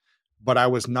it, but I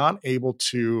was not able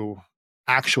to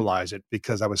actualize it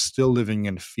because I was still living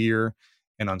in fear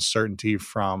and uncertainty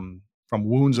from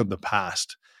wounds of the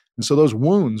past. And so those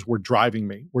wounds were driving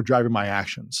me, were driving my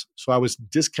actions. So I was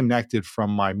disconnected from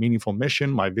my meaningful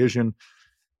mission, my vision,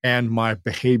 and my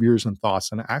behaviors and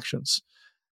thoughts and actions.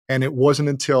 And it wasn't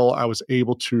until I was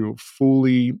able to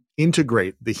fully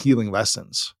integrate the healing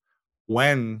lessons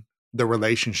when the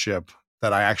relationship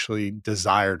that I actually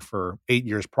desired for 8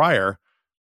 years prior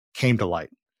came to light.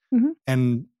 Mhm.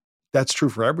 And that's true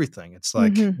for everything. It's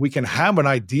like we can have an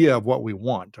idea of what we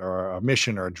want or a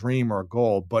mission or a dream or a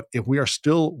goal, but if we are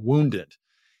still wounded,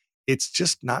 it's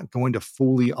just not going to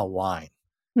fully align.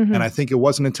 Mhm. And I think it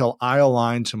wasn't until I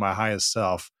aligned to my highest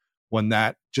self when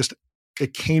that just,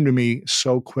 it came to me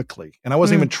so quickly. And I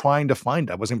wasn't even trying to find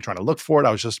it. I wasn't even trying to look for it.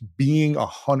 I was just being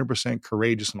 100%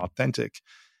 courageous and authentic.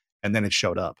 And then it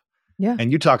showed up. Yeah.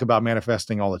 And you talk about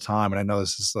manifesting all the time. And I know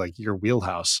this is like your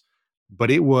wheelhouse,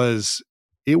 but it was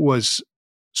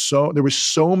so, there was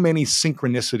so many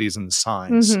synchronicities and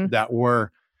signs that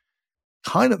were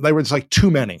they were just like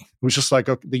too many. It was just like,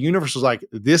 okay, the universe was like,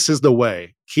 this is the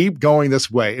way, keep going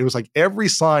this way. It was like every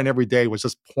sign every day was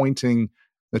just pointing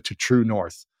to true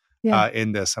north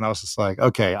in this. And I was just like,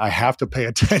 okay, I have to pay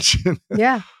attention.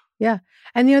 Yeah. Yeah.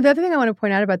 And, the other thing I want to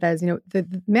point out about that is,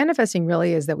 the manifesting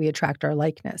really is that we attract our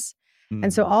likeness.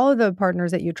 And so all of the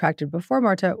partners that you attracted before,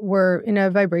 Marta, were in a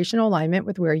vibrational alignment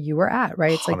with where you were at,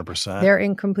 right? It's 100%. like their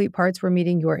incomplete parts were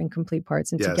meeting your incomplete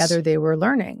parts, and together they were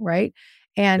learning, right?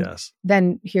 And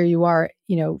then here you are,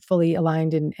 fully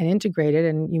aligned and integrated,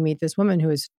 and you meet this woman who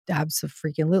is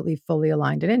absolutely fully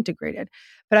aligned and integrated.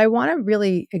 But I want to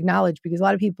really acknowledge, because a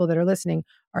lot of people that are listening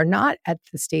are not at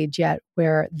the stage yet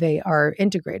where they are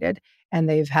integrated and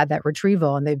they've had that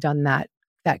retrieval and they've done that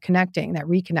connecting, that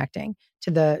reconnecting to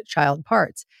the child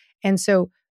parts. And so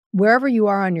wherever you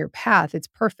are on your path, it's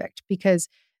perfect because,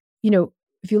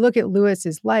 if you look at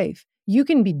Lewis's life, you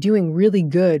can be doing really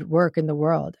good work in the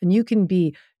world, and you can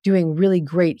be doing really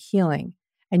great healing,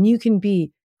 and you can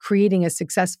be creating a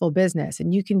successful business,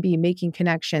 and you can be making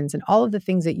connections and all of the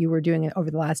things that you were doing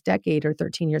over the last decade or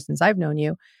 13 years since I've known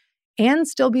you, and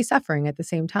still be suffering at the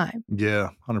same time. Yeah,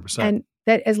 100%. And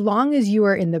that as long as you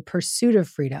are in the pursuit of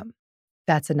freedom,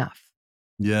 that's enough.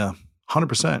 Yeah,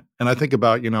 100%. And I think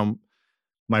about,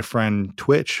 my friend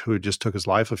Twitch, who just took his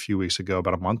life a few weeks ago,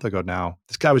 about a month ago now.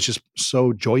 This guy was just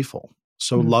so joyful,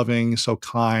 so loving, so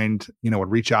kind, would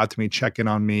reach out to me, check in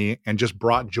on me, and just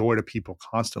brought joy to people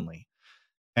constantly.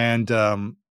 And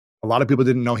a lot of people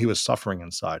didn't know he was suffering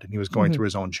inside and he was going through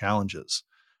his own challenges.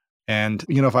 And,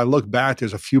 if I look back,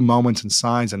 there's a few moments and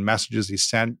signs and messages he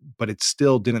sent, but it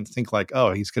still didn't think like,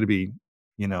 oh, he's going to be,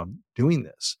 doing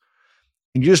this.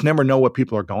 And you just never know what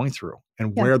people are going through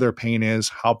and where their pain is,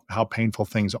 how painful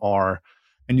things are.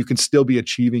 And you can still be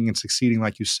achieving and succeeding,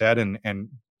 like you said, and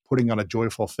putting on a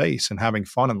joyful face and having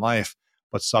fun in life,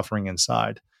 but suffering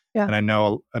inside. Yeah. And I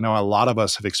know a lot of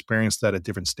us have experienced that at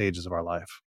different stages of our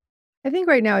life. I think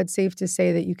right now it's safe to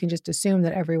say that you can just assume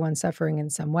that everyone's suffering in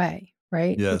some way,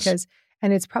 right? Yes.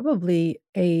 And it's probably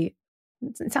it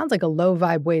sounds like a low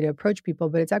vibe way to approach people,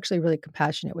 but it's actually a really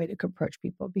compassionate way to approach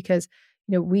people because,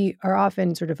 we are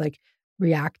often sort of like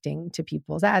reacting to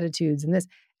people's attitudes and this,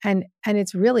 and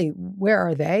it's really, where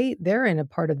are they? They're in a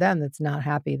part of them that's not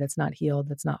happy, that's not healed,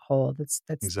 that's not whole, that's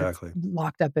exactly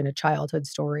locked up in a childhood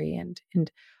story and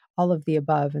all of the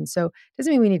above. And so it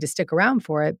doesn't mean we need to stick around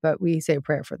for it, but we say a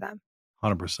prayer for them.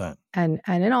 100%. And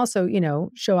then also,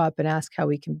 show up and ask how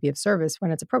we can be of service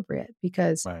when it's appropriate,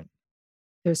 because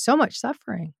there's so much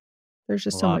suffering. There's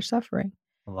just so much suffering.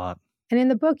 A lot. And in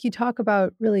the book, you talk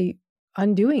about really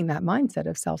undoing that mindset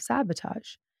of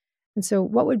self-sabotage. And so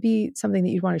what would be something that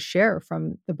you'd want to share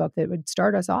from the book that would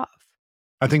start us off?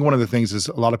 I think one of the things is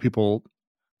a lot of people,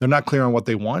 they're not clear on what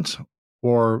they want,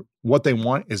 or what they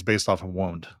want is based off a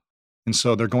wound. And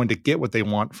so they're going to get what they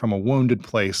want from a wounded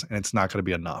place, and it's not going to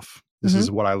be enough. This is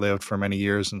what I lived for many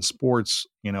years in sports,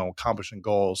 accomplishing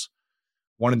goals,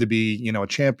 wanted to be, a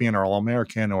champion or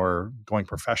All-American or going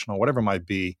professional, whatever it might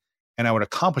be. And I would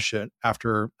accomplish it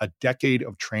after a decade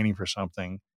of training for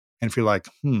something and feel like,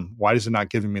 why is it not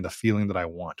giving me the feeling that I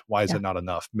want? Why is it not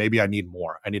enough? Maybe I need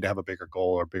more. I need to have a bigger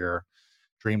goal or bigger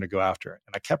dream to go after.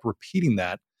 And I kept repeating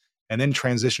that and then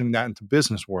transitioning that into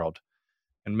business world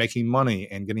and making money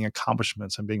and getting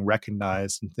accomplishments and being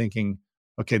recognized and thinking,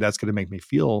 okay, that's going to make me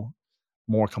feel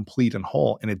more complete and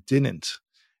whole. And it didn't.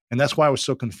 And that's why I was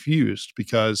so confused,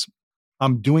 because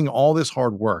I'm doing all this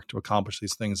hard work to accomplish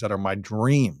these things that are my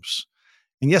dreams.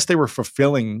 And yes, they were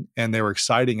fulfilling and they were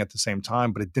exciting at the same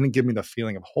time, but it didn't give me the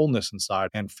feeling of wholeness inside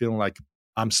and feeling like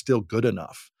I'm still good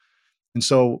enough. And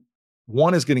so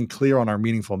one is getting clear on our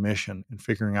meaningful mission and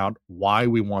figuring out why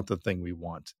we want the thing we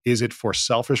want. Is it for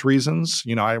selfish reasons?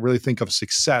 I really think of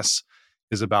success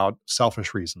is about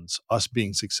selfish reasons. Us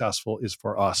being successful is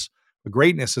for us. But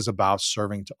greatness is about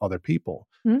serving to other people.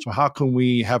 Mm-hmm. So how can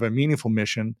we have a meaningful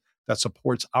mission that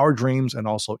supports our dreams and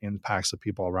also impacts the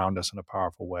people around us in a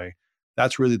powerful way?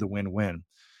 That's really the win-win.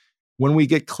 When we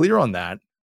get clear on that,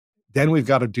 then we've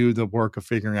got to do the work of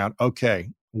figuring out, okay,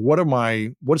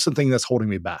 what's the thing that's holding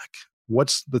me back?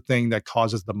 What's the thing that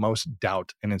causes the most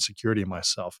doubt and insecurity in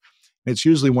myself? And it's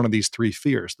usually one of these three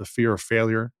fears: the fear of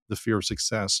failure, the fear of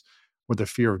success, or the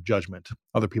fear of judgment,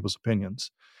 other people's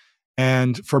opinions.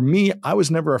 And for me, I was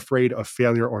never afraid of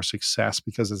failure or success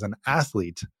because as an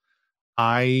athlete,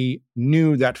 I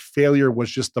knew that failure was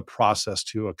just the process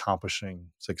to accomplishing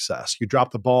success. You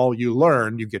drop the ball, you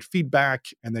learn, you get feedback,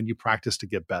 and then you practice to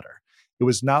get better. It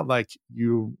was not like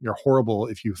you're horrible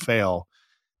if you fail.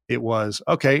 It was,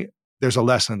 okay, there's a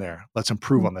lesson there. Let's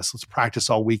improve on this. Let's practice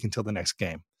all week until the next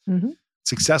game. Mm-hmm.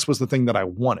 Success was the thing that I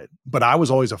wanted, but I was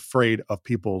always afraid of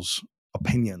people's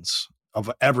opinions,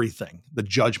 of everything, the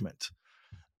judgment.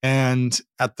 And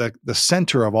at the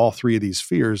center of all three of these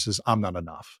fears is I'm not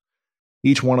enough.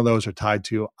 Each one of those are tied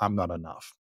to I'm not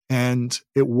enough. And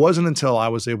it wasn't until I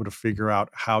was able to figure out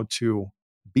how to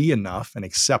be enough and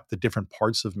accept the different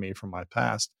parts of me from my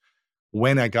past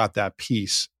when I got that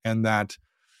peace and that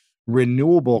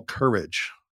renewable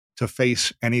courage to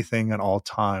face anything at all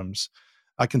times.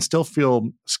 I can still feel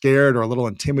scared or a little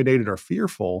intimidated or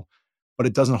fearful, but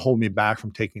it doesn't hold me back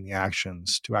from taking the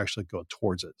actions to actually go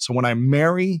towards it. So when I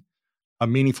marry a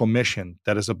meaningful mission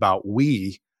that is about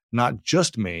we, not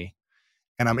just me,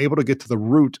 and I'm able to get to the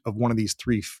root of one of these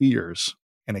three fears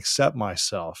and accept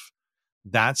myself,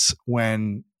 that's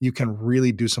when you can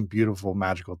really do some beautiful,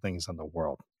 magical things in the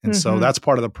world. And so that's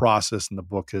part of the process in the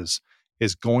book is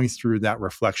going through that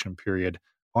reflection period,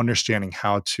 understanding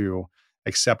how to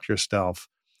accept yourself,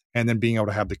 and then being able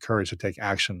to have the courage to take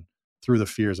action through the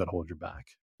fears that hold you back.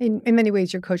 In many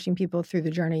ways, you're coaching people through the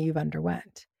journey you've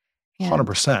underwent.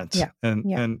 100%. Yeah.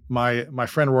 And my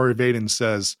friend Rory Vaden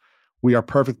says, we are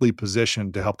perfectly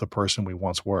positioned to help the person we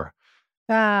once were.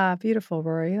 Ah, beautiful,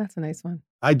 Rory. That's a nice one.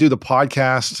 I do the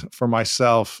podcast for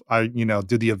myself. I,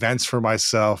 do the events for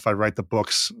myself. I write the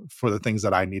books for the things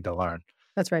that I need to learn.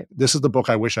 That's right. This is the book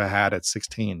I wish I had at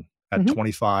 16, at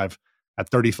 25, at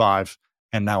 35,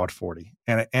 and now at 40.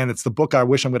 And it's the book I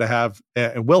wish I'm going to have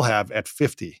and will have at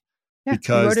 50. Yeah,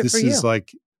 because this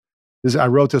is I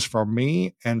wrote this for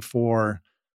me and for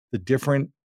the different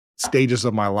stages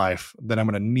of my life that I'm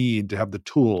going to need to have the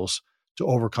tools to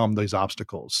overcome these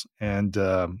obstacles. And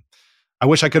I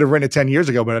wish I could have written it 10 years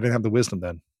ago, but I didn't have the wisdom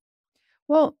then.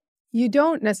 Well, you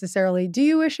don't necessarily. Do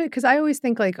you wish it? Because I always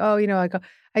think I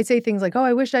say things like, oh,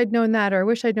 I wish I'd known that, or I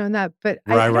wish I'd known that. But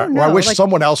I don't know. Or I wish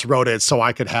someone else wrote it so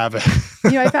I could have it.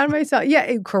 I found myself,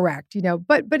 correct.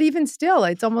 But even still,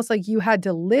 it's almost like you had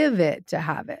to live it to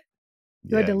have it.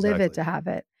 You had to live it to have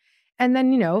it. And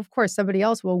then, of course, somebody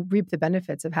else will reap the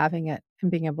benefits of having it and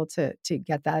being able to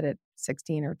get that at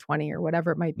 16 or 20 or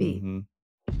whatever it might be. Mm-hmm.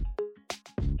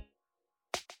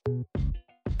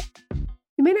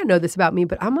 You may not know this about me,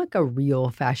 but I'm like a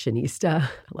real fashionista. I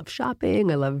love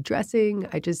shopping. I love dressing.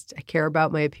 I care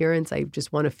about my appearance. I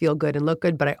just want to feel good and look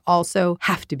good, but I also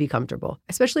have to be comfortable,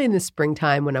 especially in the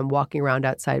springtime when I'm walking around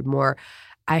outside more.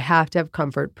 I have to have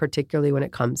comfort, particularly when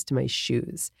it comes to my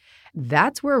shoes.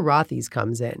 That's where Rothy's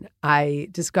comes in. I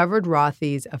discovered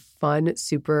Rothy's, a fun,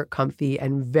 super comfy,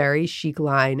 and very chic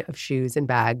line of shoes and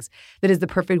bags that is the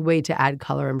perfect way to add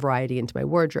color and variety into my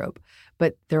wardrobe.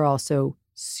 But they're also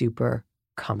super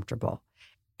comfortable.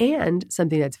 And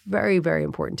something that's very, very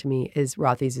important to me is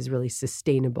Rothy's is really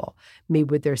sustainable,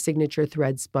 made with their signature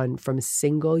thread spun from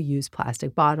single-use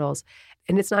plastic bottles.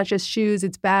 And it's not just shoes,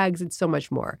 it's bags, it's so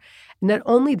much more. And not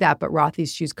only that, but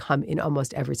Rothy's shoes come in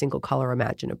almost every single color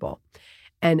imaginable.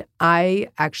 And I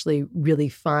actually really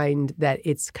find that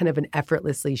it's kind of an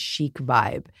effortlessly chic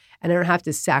vibe. And I don't have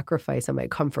to sacrifice on my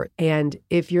comfort. And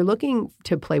if you're looking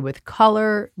to play with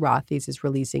color, Rothy's is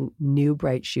releasing new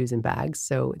bright shoes and bags.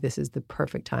 So this is the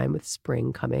perfect time with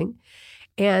spring coming.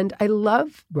 And I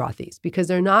love Rothy's because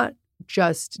they're not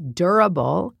just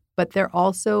durable, but they're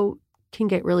also can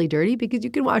get really dirty because you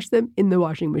can wash them in the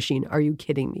washing machine. Are you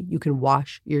kidding me? You can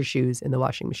wash your shoes in the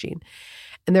washing machine.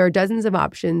 And there are dozens of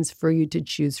options for you to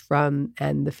choose from,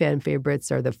 and the fan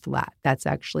favorites are the flat. That's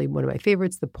actually one of my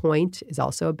favorites. The point is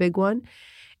also a big one,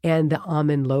 and the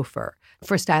almond loafer.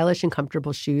 For stylish and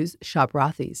comfortable shoes, shop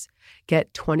Rothy's.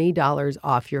 Get $20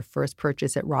 off your first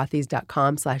purchase at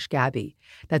rothys.com/Gabby.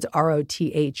 That's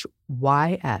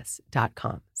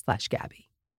ROTHYS.com/Gabby.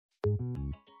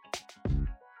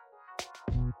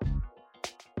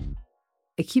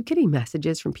 I keep getting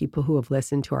messages from people who have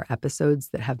listened to our episodes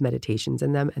that have meditations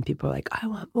in them. And people are like, I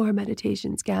want more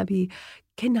meditations, Gabby.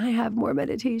 Can I have more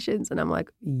meditations? And I'm like,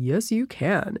 yes, you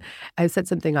can. I've set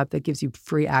something up that gives you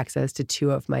free access to 2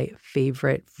 of my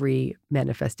favorite free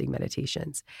manifesting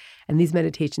meditations. And these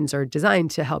meditations are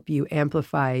designed to help you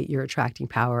amplify your attracting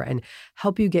power and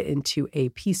help you get into a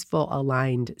peaceful,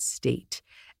 aligned state.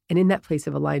 And in that place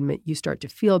of alignment, you start to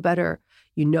feel better.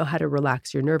 You know how to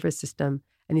relax your nervous system,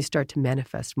 and you start to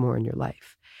manifest more in your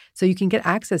life. So you can get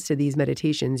access to these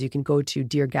meditations. You can go to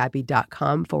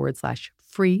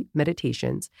deargabby.com/free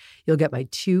meditations. You'll get my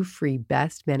 2 free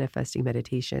best manifesting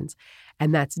meditations.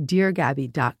 And that's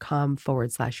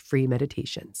deargabby.com/free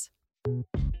meditations.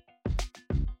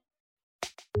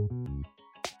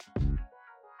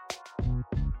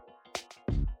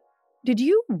 Did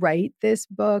you write this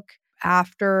book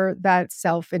after that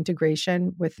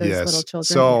self-integration with those little children?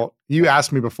 So you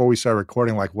asked me before we started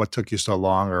recording, like, what took you so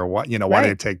long, or what, why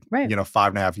did it take,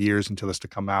 5.5 years until this to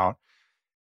come out?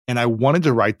 And I wanted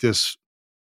to write this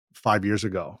 5 years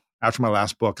ago. After my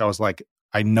last book, I was like,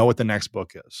 I know what the next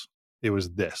book is. It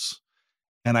was this.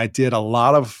 And I did a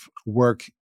lot of work,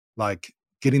 like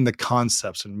getting the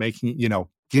concepts and making,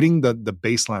 getting the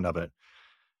baseline of it.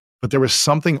 But there was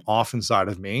something off inside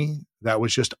of me that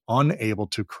was just unable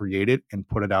to create it and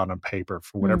put it out on paper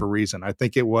for whatever reason. I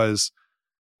think it's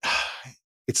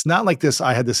not like this,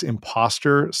 I had this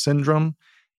imposter syndrome.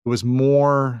 It was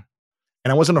more,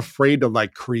 and I wasn't afraid to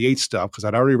like create stuff because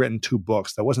I'd already written 2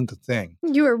 books. That wasn't the thing.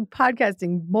 You were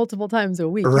podcasting multiple times a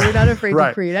week. Right. You're not afraid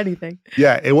to create anything.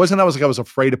 Yeah. It wasn't, I was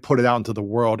afraid to put it out into the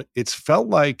world. It just felt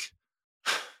like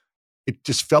I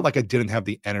didn't have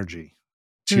the energy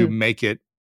to make it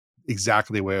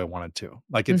exactly the way I wanted to.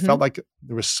 Like it felt like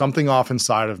there was something off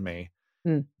inside of me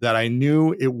that I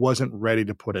knew it wasn't ready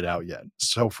to put it out yet.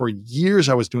 So for years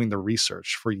I was doing the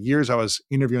research. For years I was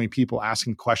interviewing people,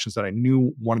 asking questions that I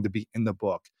knew wanted to be in the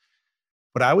book.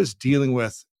 But I was dealing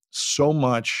with so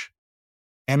much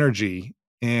energy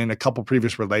in a couple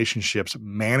previous relationships,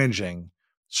 managing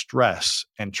stress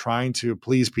and trying to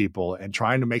please people and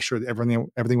trying to make sure that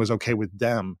everything was okay with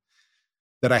them,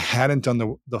 that I hadn't done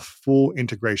the full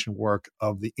integration work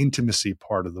of the intimacy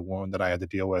part of the wound that I had to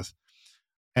deal with.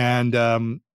 And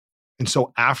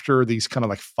so after these kind of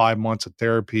like 5 months of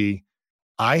therapy,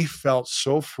 I felt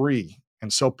so free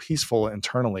and so peaceful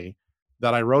internally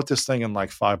that I wrote this thing in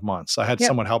like 5 months. I had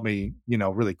someone help me,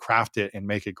 really craft it and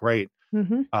make it great.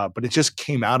 But it just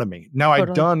came out of me. Now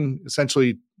I'd done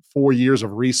essentially 4 years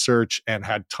of research and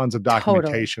had tons of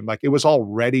documentation. Like it was all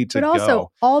ready to go. But also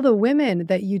all the women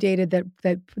that you dated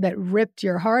that ripped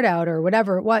your heart out or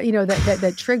whatever,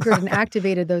 that triggered and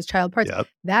activated those child parts.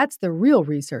 That's the real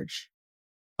research.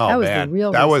 Oh, that was man. The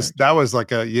real that research. was like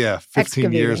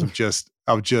 15 years of just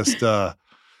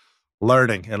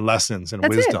learning and lessons and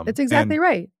wisdom. That's exactly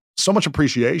right. So much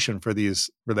appreciation for these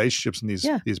relationships and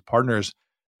these partners,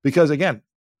 because again,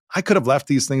 I could have left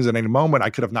these things at any moment. I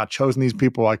could have not chosen these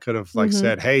people. I could have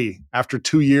said, hey, after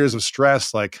 2 years of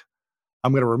stress, like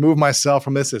I'm going to remove myself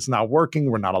from this. It's not working.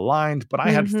 We're not aligned. But I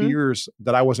had fears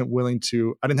that I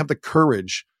didn't have the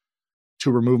courage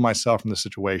to remove myself from the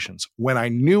situations when I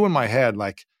knew in my head,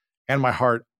 and my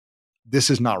heart, this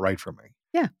is not right for me.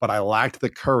 Yeah. But I lacked the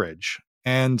courage.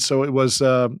 And so it was,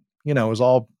 it was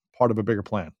all part of a bigger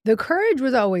plan. The courage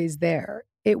was always there.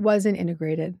 It wasn't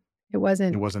integrated. It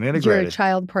wasn't integrated. Your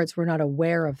child parts were not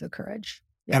aware of the courage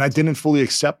yet. And I didn't fully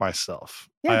accept myself.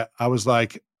 Yeah. I was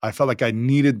like, I felt like I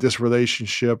needed this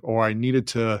relationship, or I needed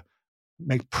to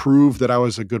prove that I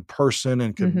was a good person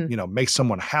and could, make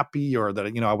someone happy, or that,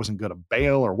 I wasn't going to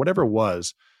bail or whatever it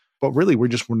was. But really, we're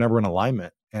never in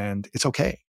alignment, and it's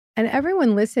okay. And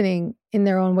everyone listening in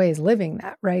their own way is living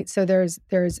that, right? So there's,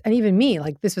 and even me,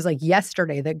 like this was like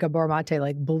yesterday that Gabor Mate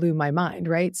like blew my mind,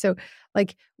 right? So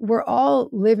like we're all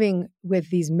living with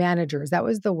these managers. That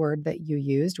was the word that you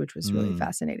used, which was really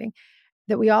fascinating.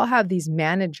 That we all have these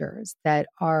managers that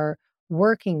are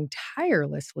working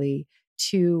tirelessly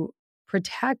to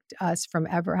protect us from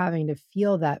ever having to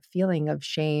feel that feeling of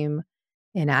shame,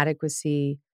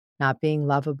 inadequacy, not being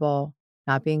lovable,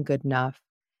 not being good enough.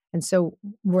 And so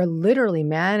we're literally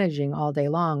managing all day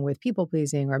long with people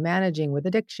pleasing, or managing with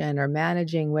addiction, or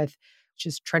managing with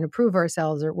just trying to prove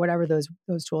ourselves, or whatever those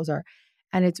tools are.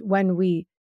 And it's when we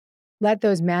let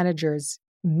those managers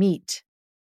meet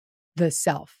the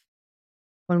self,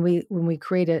 when we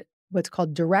create what's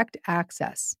called direct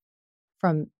access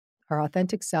from our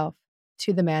authentic self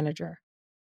to the manager,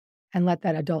 and let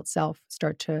that adult self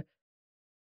start to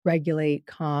regulate,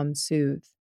 calm, soothe,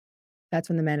 that's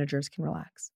when the managers can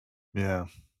relax. Yeah.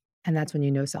 And that's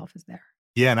when self is there.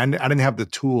 Yeah, and I didn't have the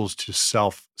tools to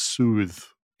self-soothe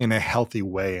in a healthy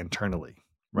way internally,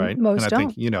 right? And Most I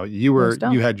think, don't. you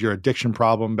Don't. had your addiction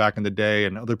problem back in the day,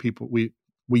 and other people, we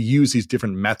use these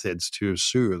different methods to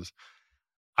soothe.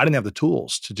 I didn't have the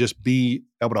tools to just be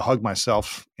able to hug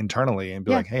myself internally and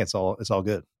be Yeah. like, hey, it's all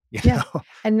good. Yeah.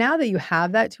 And now that you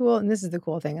have that tool, and this is the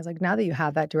cool thing, is like now that you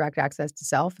have that direct access to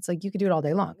self, it's like you could do it all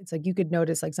day long. It's like you could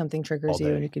notice like something triggers All you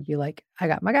day. and you could be like, I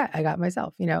got my guy, I got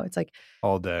myself. It's like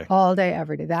All day. all day,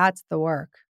 every day. That's the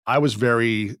work. I was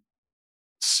very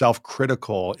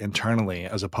self-critical internally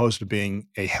as opposed to being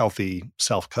a healthy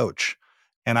self-coach.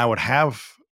 And I would have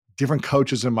different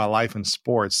coaches in my life in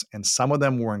sports, and some of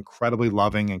them were incredibly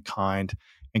loving and kind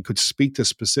and could speak to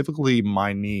specifically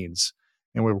my needs.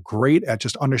 And we were great at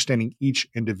just understanding each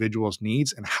individual's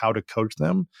needs and how to coach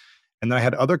them. And then I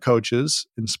had other coaches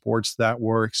in sports that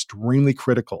were extremely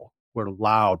critical, were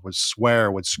loud, would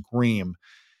swear, would scream.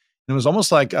 And it was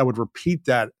almost like I would repeat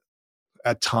that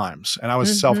at times. And I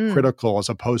was self-critical as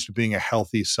opposed to being a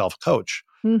healthy self-coach.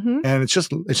 And it's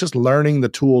just learning the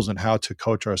tools and how to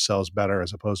coach ourselves better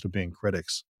as opposed to being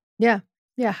critics. Yeah.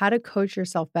 Yeah. How to coach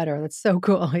yourself better. That's so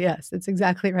cool. Yes, that's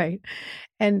exactly right.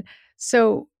 And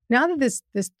so now that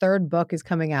this third book is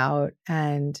coming out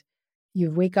and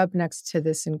you wake up next to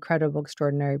this incredible,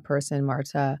 extraordinary person,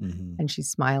 Marta, and she's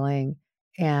smiling,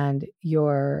 and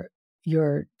you're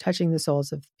touching the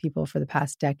souls of people for the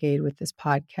past decade with this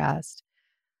podcast.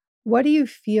 What do you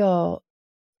feel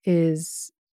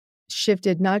is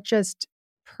shifted, not just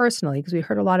personally, because we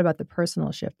heard a lot about the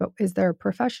personal shift, but is there a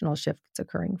professional shift that's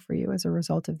occurring for you as a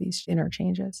result of these inner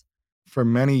changes? For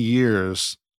many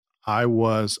years, I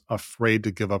was afraid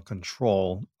to give up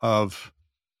control of,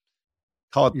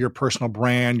 call it your personal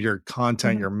brand, your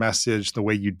content, your message, the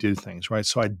way you do things, right?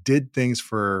 So I did things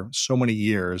for so many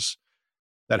years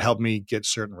that helped me get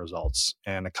certain results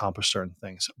and accomplish certain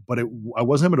things. But I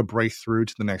wasn't able to break through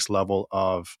to the next level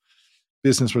of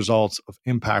business results, of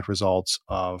impact results,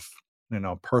 of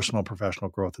personal, professional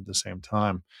growth at the same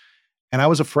time. And I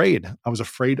was afraid. I was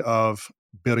afraid of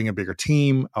building a bigger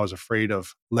team. I was afraid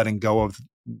of letting go of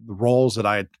the roles that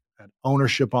I had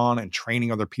ownership on and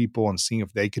training other people and seeing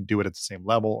if they could do it at the same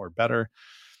level or better.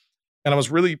 And I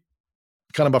was really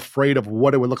kind of afraid of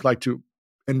what it would look like to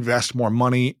invest more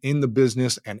money in the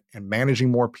business and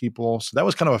managing more people. So that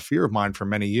was kind of a fear of mine for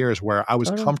many years, where I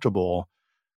was comfortable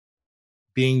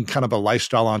being kind of a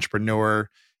lifestyle entrepreneur,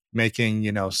 making,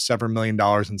 $7 million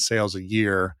in sales a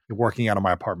year, working out of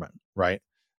my apartment, right?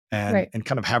 And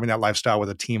kind of having that lifestyle with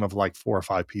a team of like 4 or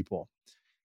 5 people.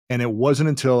 And it wasn't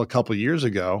until a couple of years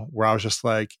ago where I was just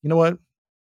like, you know what?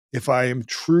 If I am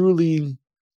truly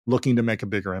looking to make a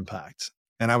bigger impact,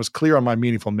 and I was clear on my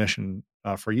meaningful mission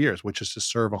for years, which is to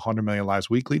serve 100 million lives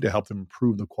weekly to help them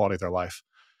improve the quality of their life.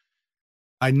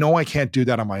 I know I can't do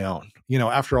that on my own.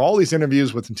 After all these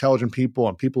interviews with intelligent people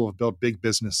and people who have built big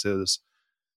businesses,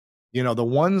 the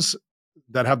ones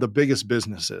that have the biggest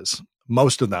businesses,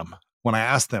 most of them, when I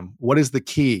ask them, what is the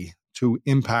key to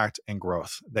impact and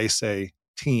growth? They say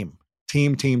team.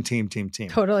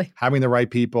 Totally. Having the right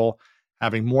people,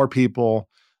 having more people,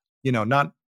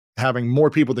 not having more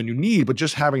people than you need, but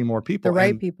just having more people. The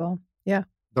right people. Yeah.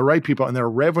 The right people and their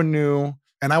revenue.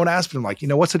 And I would ask them like,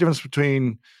 what's the difference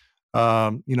between,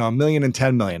 $1 million and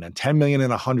 10 million and 10 million and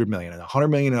 100 million and 100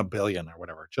 million and $1 billion or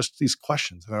whatever? Just these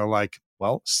questions. And they're like,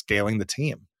 well, scaling the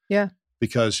team. Yeah.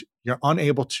 Because you're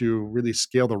unable to really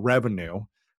scale the revenue.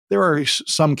 There are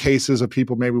some cases of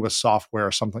people maybe with software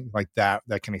or something like that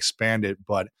can expand it.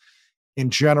 But in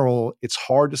general, it's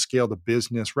hard to scale the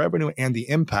business revenue and the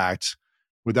impact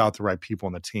without the right people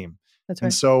on the team. That's right.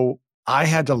 And so I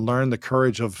had to learn the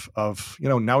courage of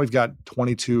now we've got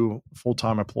 22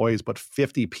 full-time employees, but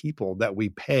 50 people that we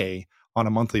pay on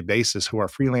a monthly basis who are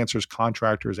freelancers,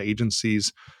 contractors,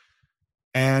 agencies,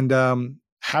 and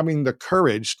having the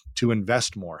courage to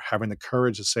invest more, having the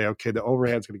courage to say, okay, the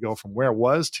overhead's going to go from where it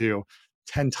was to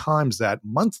 10 times that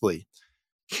monthly.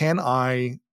 Can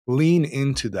I lean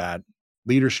into that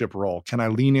leadership role? Can I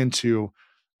lean into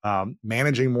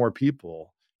managing more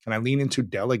people? Can I lean into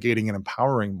delegating and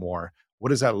empowering more? What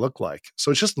does that look like? So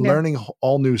it's just learning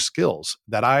all new skills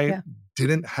that I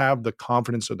didn't have the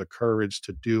confidence or the courage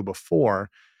to do before,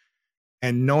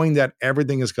 and knowing that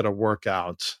everything is going to work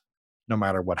out no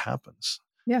matter what happens.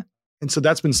 Yeah. And so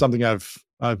that's been something I've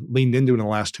leaned into in the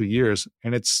last 2 years.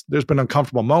 And there's been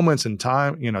uncomfortable moments and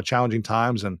challenging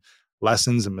times and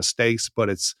lessons and mistakes, but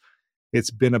it's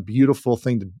been a beautiful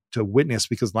thing to witness,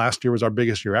 because last year was our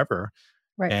biggest year ever.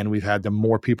 Right. And we've had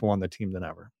more people on the team than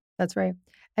ever. That's right.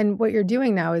 And what you're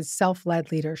doing now is self-led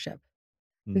leadership,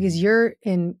 because you're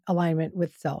in alignment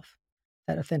with self,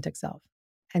 that authentic self.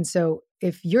 And so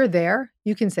if you're there,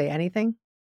 you can say anything.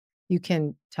 You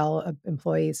can tell an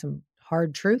employee some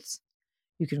hard truths.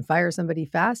 You can fire somebody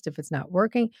fast if it's not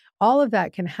working. All of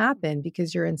that can happen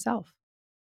because you're in self.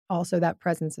 Also, that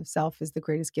presence of self is the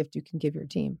greatest gift you can give your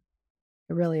team.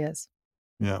 It really is.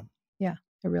 Yeah. Yeah,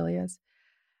 it really is.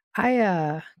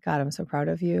 God, I'm so proud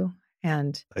of you.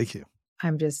 And Thank you.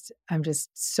 I'm just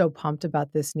so pumped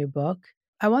about this new book.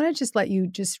 I want to just let you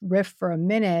just riff for a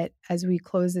minute as we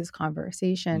close this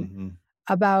conversation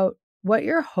about what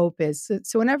your hope is.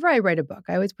 So whenever I write a book,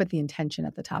 I always put the intention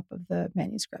at the top of the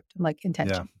manuscript. I'm like,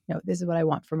 intention. This is what I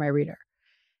want for my reader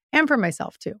and for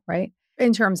myself too, right?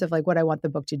 In terms of like what I want the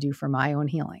book to do for my own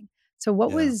healing. So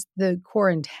what was the core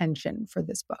intention for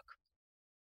this book?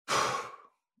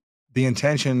 The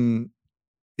intention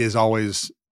is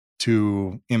always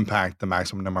to impact the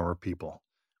maximum number of people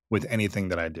with anything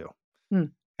that I do.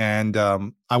 And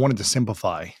I wanted to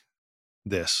simplify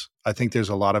this. I think there's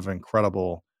a lot of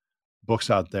incredible books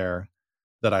out there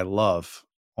that I love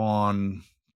on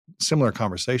similar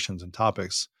conversations and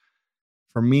topics.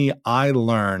 For me, I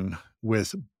learn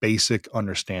with basic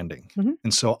understanding.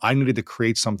 And so I needed to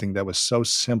create something that was so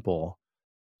simple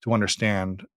to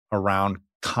understand around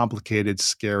complicated,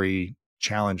 scary,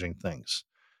 challenging things.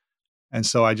 And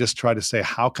so I just tried to say,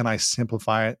 how can I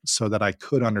simplify it so that I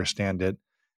could understand it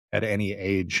at any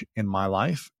age in my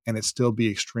life and it still be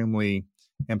extremely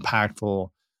impactful,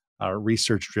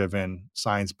 research-driven,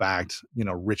 science-backed,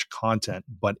 rich content,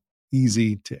 but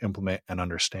easy to implement and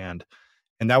understand.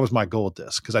 And that was my goal with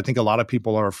this, because I think a lot of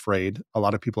people are afraid. A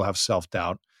lot of people have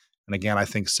self-doubt. And again, I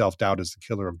think self-doubt is the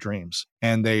killer of dreams.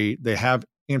 And they have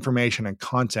information and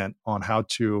content on how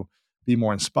to be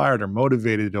more inspired or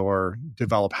motivated or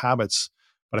develop habits.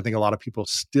 But I think a lot of people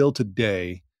still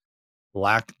today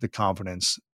lack the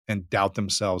confidence and doubt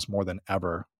themselves more than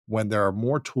ever when there are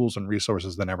more tools and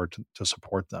resources than ever to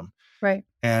support them. Right.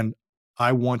 And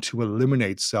I want to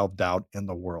eliminate self-doubt in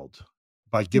the world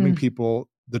by giving people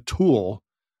the tool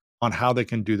on how they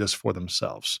can do this for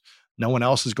themselves. No one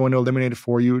else is going to eliminate it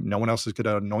for you. No one else is going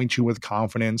to anoint you with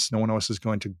confidence. No one else is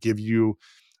going to give you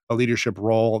a leadership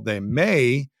role. They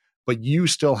may, but you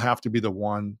still have to be the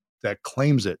one that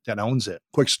claims it, that owns it.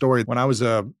 Quick story. When I was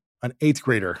an 8th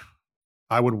grader,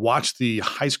 I would watch the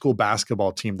high school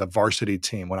basketball team, the varsity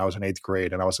team, when I was in 8th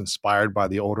grade, and I was inspired by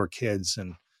the older kids,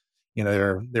 and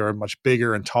they were much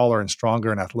bigger and taller and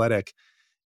stronger and athletic.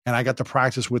 And I got to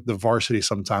practice with the varsity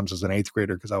sometimes as an 8th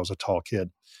grader because I was a tall kid.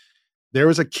 There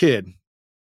was a kid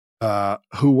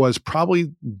who was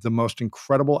probably the most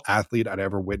incredible athlete I'd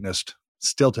ever witnessed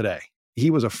still today. He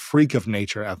was a freak of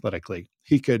nature athletically.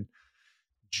 He could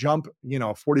jump,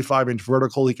 45-inch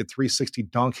vertical. He could 360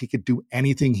 dunk. He could do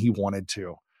anything he wanted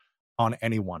to on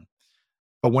anyone.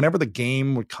 But whenever the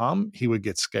game would come, he would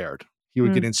get scared. He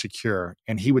would get insecure,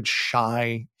 and he would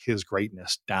shy his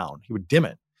greatness down. He would dim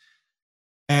it.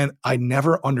 And I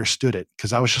never understood it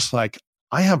because I was just like,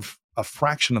 I have a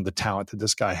fraction of the talent that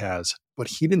this guy has, but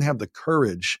he didn't have the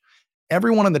courage.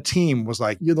 Everyone on the team was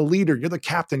like, you're the leader, you're the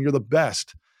captain, you're the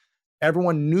best.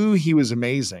 Everyone knew he was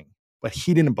amazing, but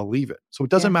he didn't believe it. So it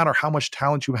doesn't matter how much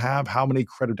talent you have, how many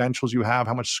credentials you have,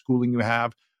 how much schooling you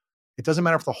have. It doesn't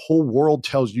matter if the whole world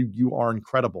tells you you are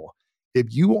incredible. If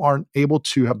you aren't able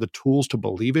to have the tools to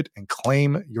believe it and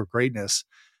claim your greatness,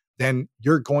 then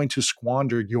you're going to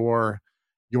squander your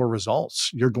results.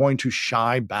 You're going to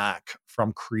shy back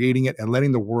from creating it and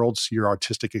letting the world see your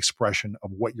artistic expression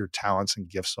of what your talents and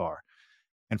gifts are.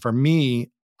 And for me,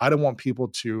 I don't want people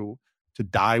to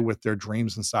die with their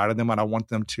dreams inside of them. And I want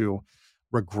them to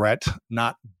regret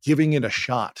not giving it a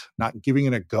shot, not giving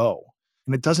it a go.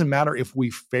 And it doesn't matter if we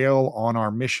fail on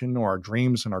our mission or our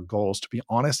dreams and our goals. To be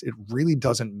honest, it really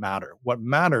doesn't matter. What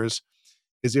matters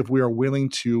is if we are willing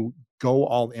to go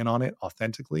all in on it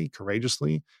authentically,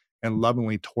 courageously, and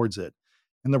lovingly towards it.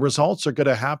 And the results are going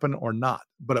to happen or not,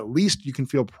 but at least you can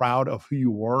feel proud of who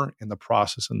you were in the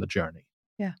process and the journey.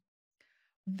 Yeah.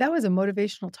 That was a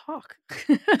motivational talk.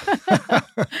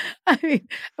 I mean,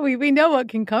 we know what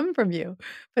can come from you,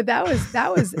 but that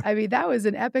was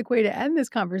an epic way to end this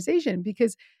conversation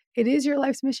because it is your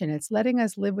life's mission. It's letting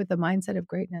us live with the mindset of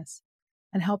greatness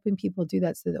and helping people do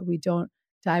that so that we don't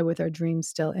die with our dreams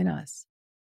still in us.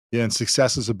 Yeah. And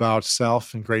success is about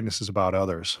self and greatness is about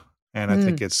others. And I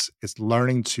think it's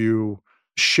learning to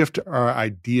shift our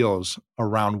ideals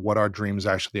around what our dreams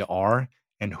actually are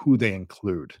and who they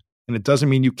include. And it doesn't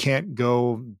mean you can't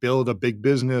go build a big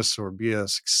business or be a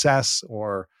success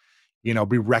or,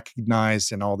 be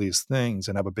recognized in all these things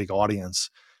and have a big audience.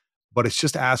 But it's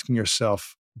just asking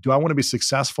yourself, do I want to be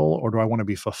successful or do I want to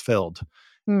be fulfilled?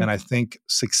 And I think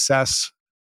success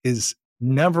is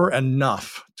never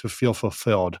enough to feel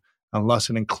fulfilled unless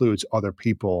it includes other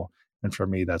people. And for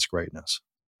me, that's greatness.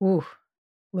 Ooh,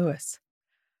 Louis,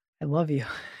 I love you.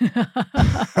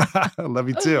 I love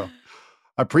you too.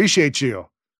 I appreciate you.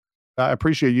 I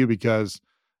appreciate you because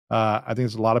I think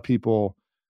there's a lot of people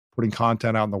putting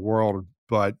content out in the world,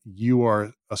 but you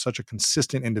are such a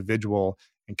consistent individual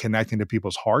in connecting to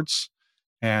people's hearts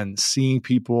and seeing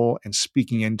people and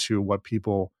speaking into what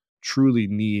people truly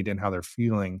need and how they're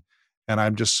feeling. And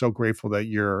I'm just so grateful that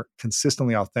you're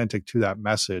consistently authentic to that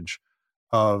message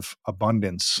of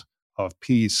abundance, of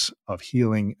peace, of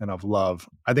healing, and of love.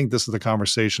 I think this is the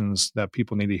conversations that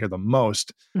people need to hear the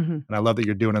most. Mm-hmm. And I love that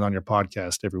you're doing it on your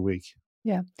podcast every week.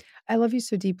 Yeah. I love you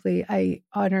so deeply. I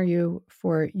honor you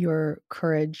for your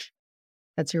courage.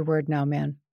 That's your word now,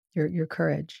 man. Your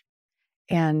courage.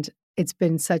 And it's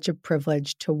been such a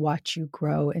privilege to watch you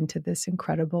grow into this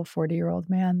incredible 40-year-old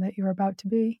man that you're about to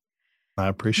be. I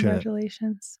appreciate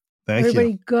Congratulations. it.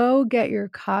 Everybody you. Go get your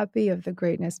copy of The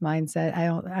Greatness Mindset. I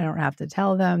don't have to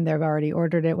tell them. They've already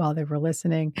ordered it while they were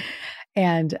listening.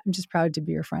 And I'm just proud to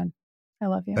be your friend. I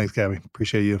love you. Thanks, Gabby.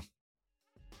 Appreciate you.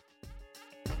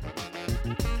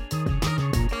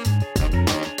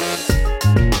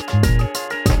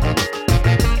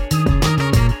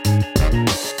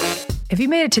 If you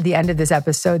made it to the end of this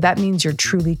episode, that means you're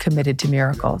truly committed to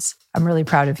miracles. I'm really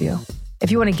proud of you.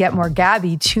 If you want to get more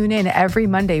Gabby, tune in every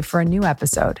Monday for a new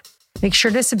episode. Make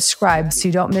sure to subscribe so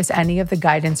you don't miss any of the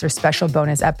guidance or special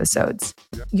bonus episodes.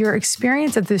 Your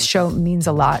experience of this show means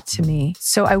a lot to me,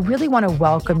 so I really want to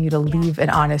welcome you to leave an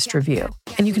honest review.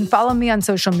 And you can follow me on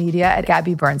social media at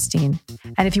Gabby Bernstein.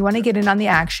 And if you want to get in on the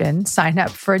action, sign up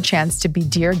for a chance to be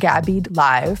Dear Gabby'd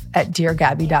live at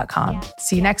deargabby.com.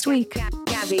 See you next week.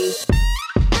 Gabby.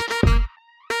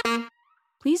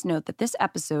 Please note that this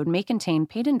episode may contain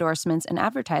paid endorsements and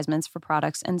advertisements for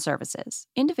products and services.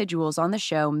 Individuals on the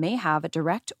show may have a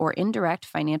direct or indirect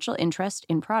financial interest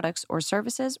in products or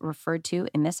services referred to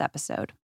in this episode.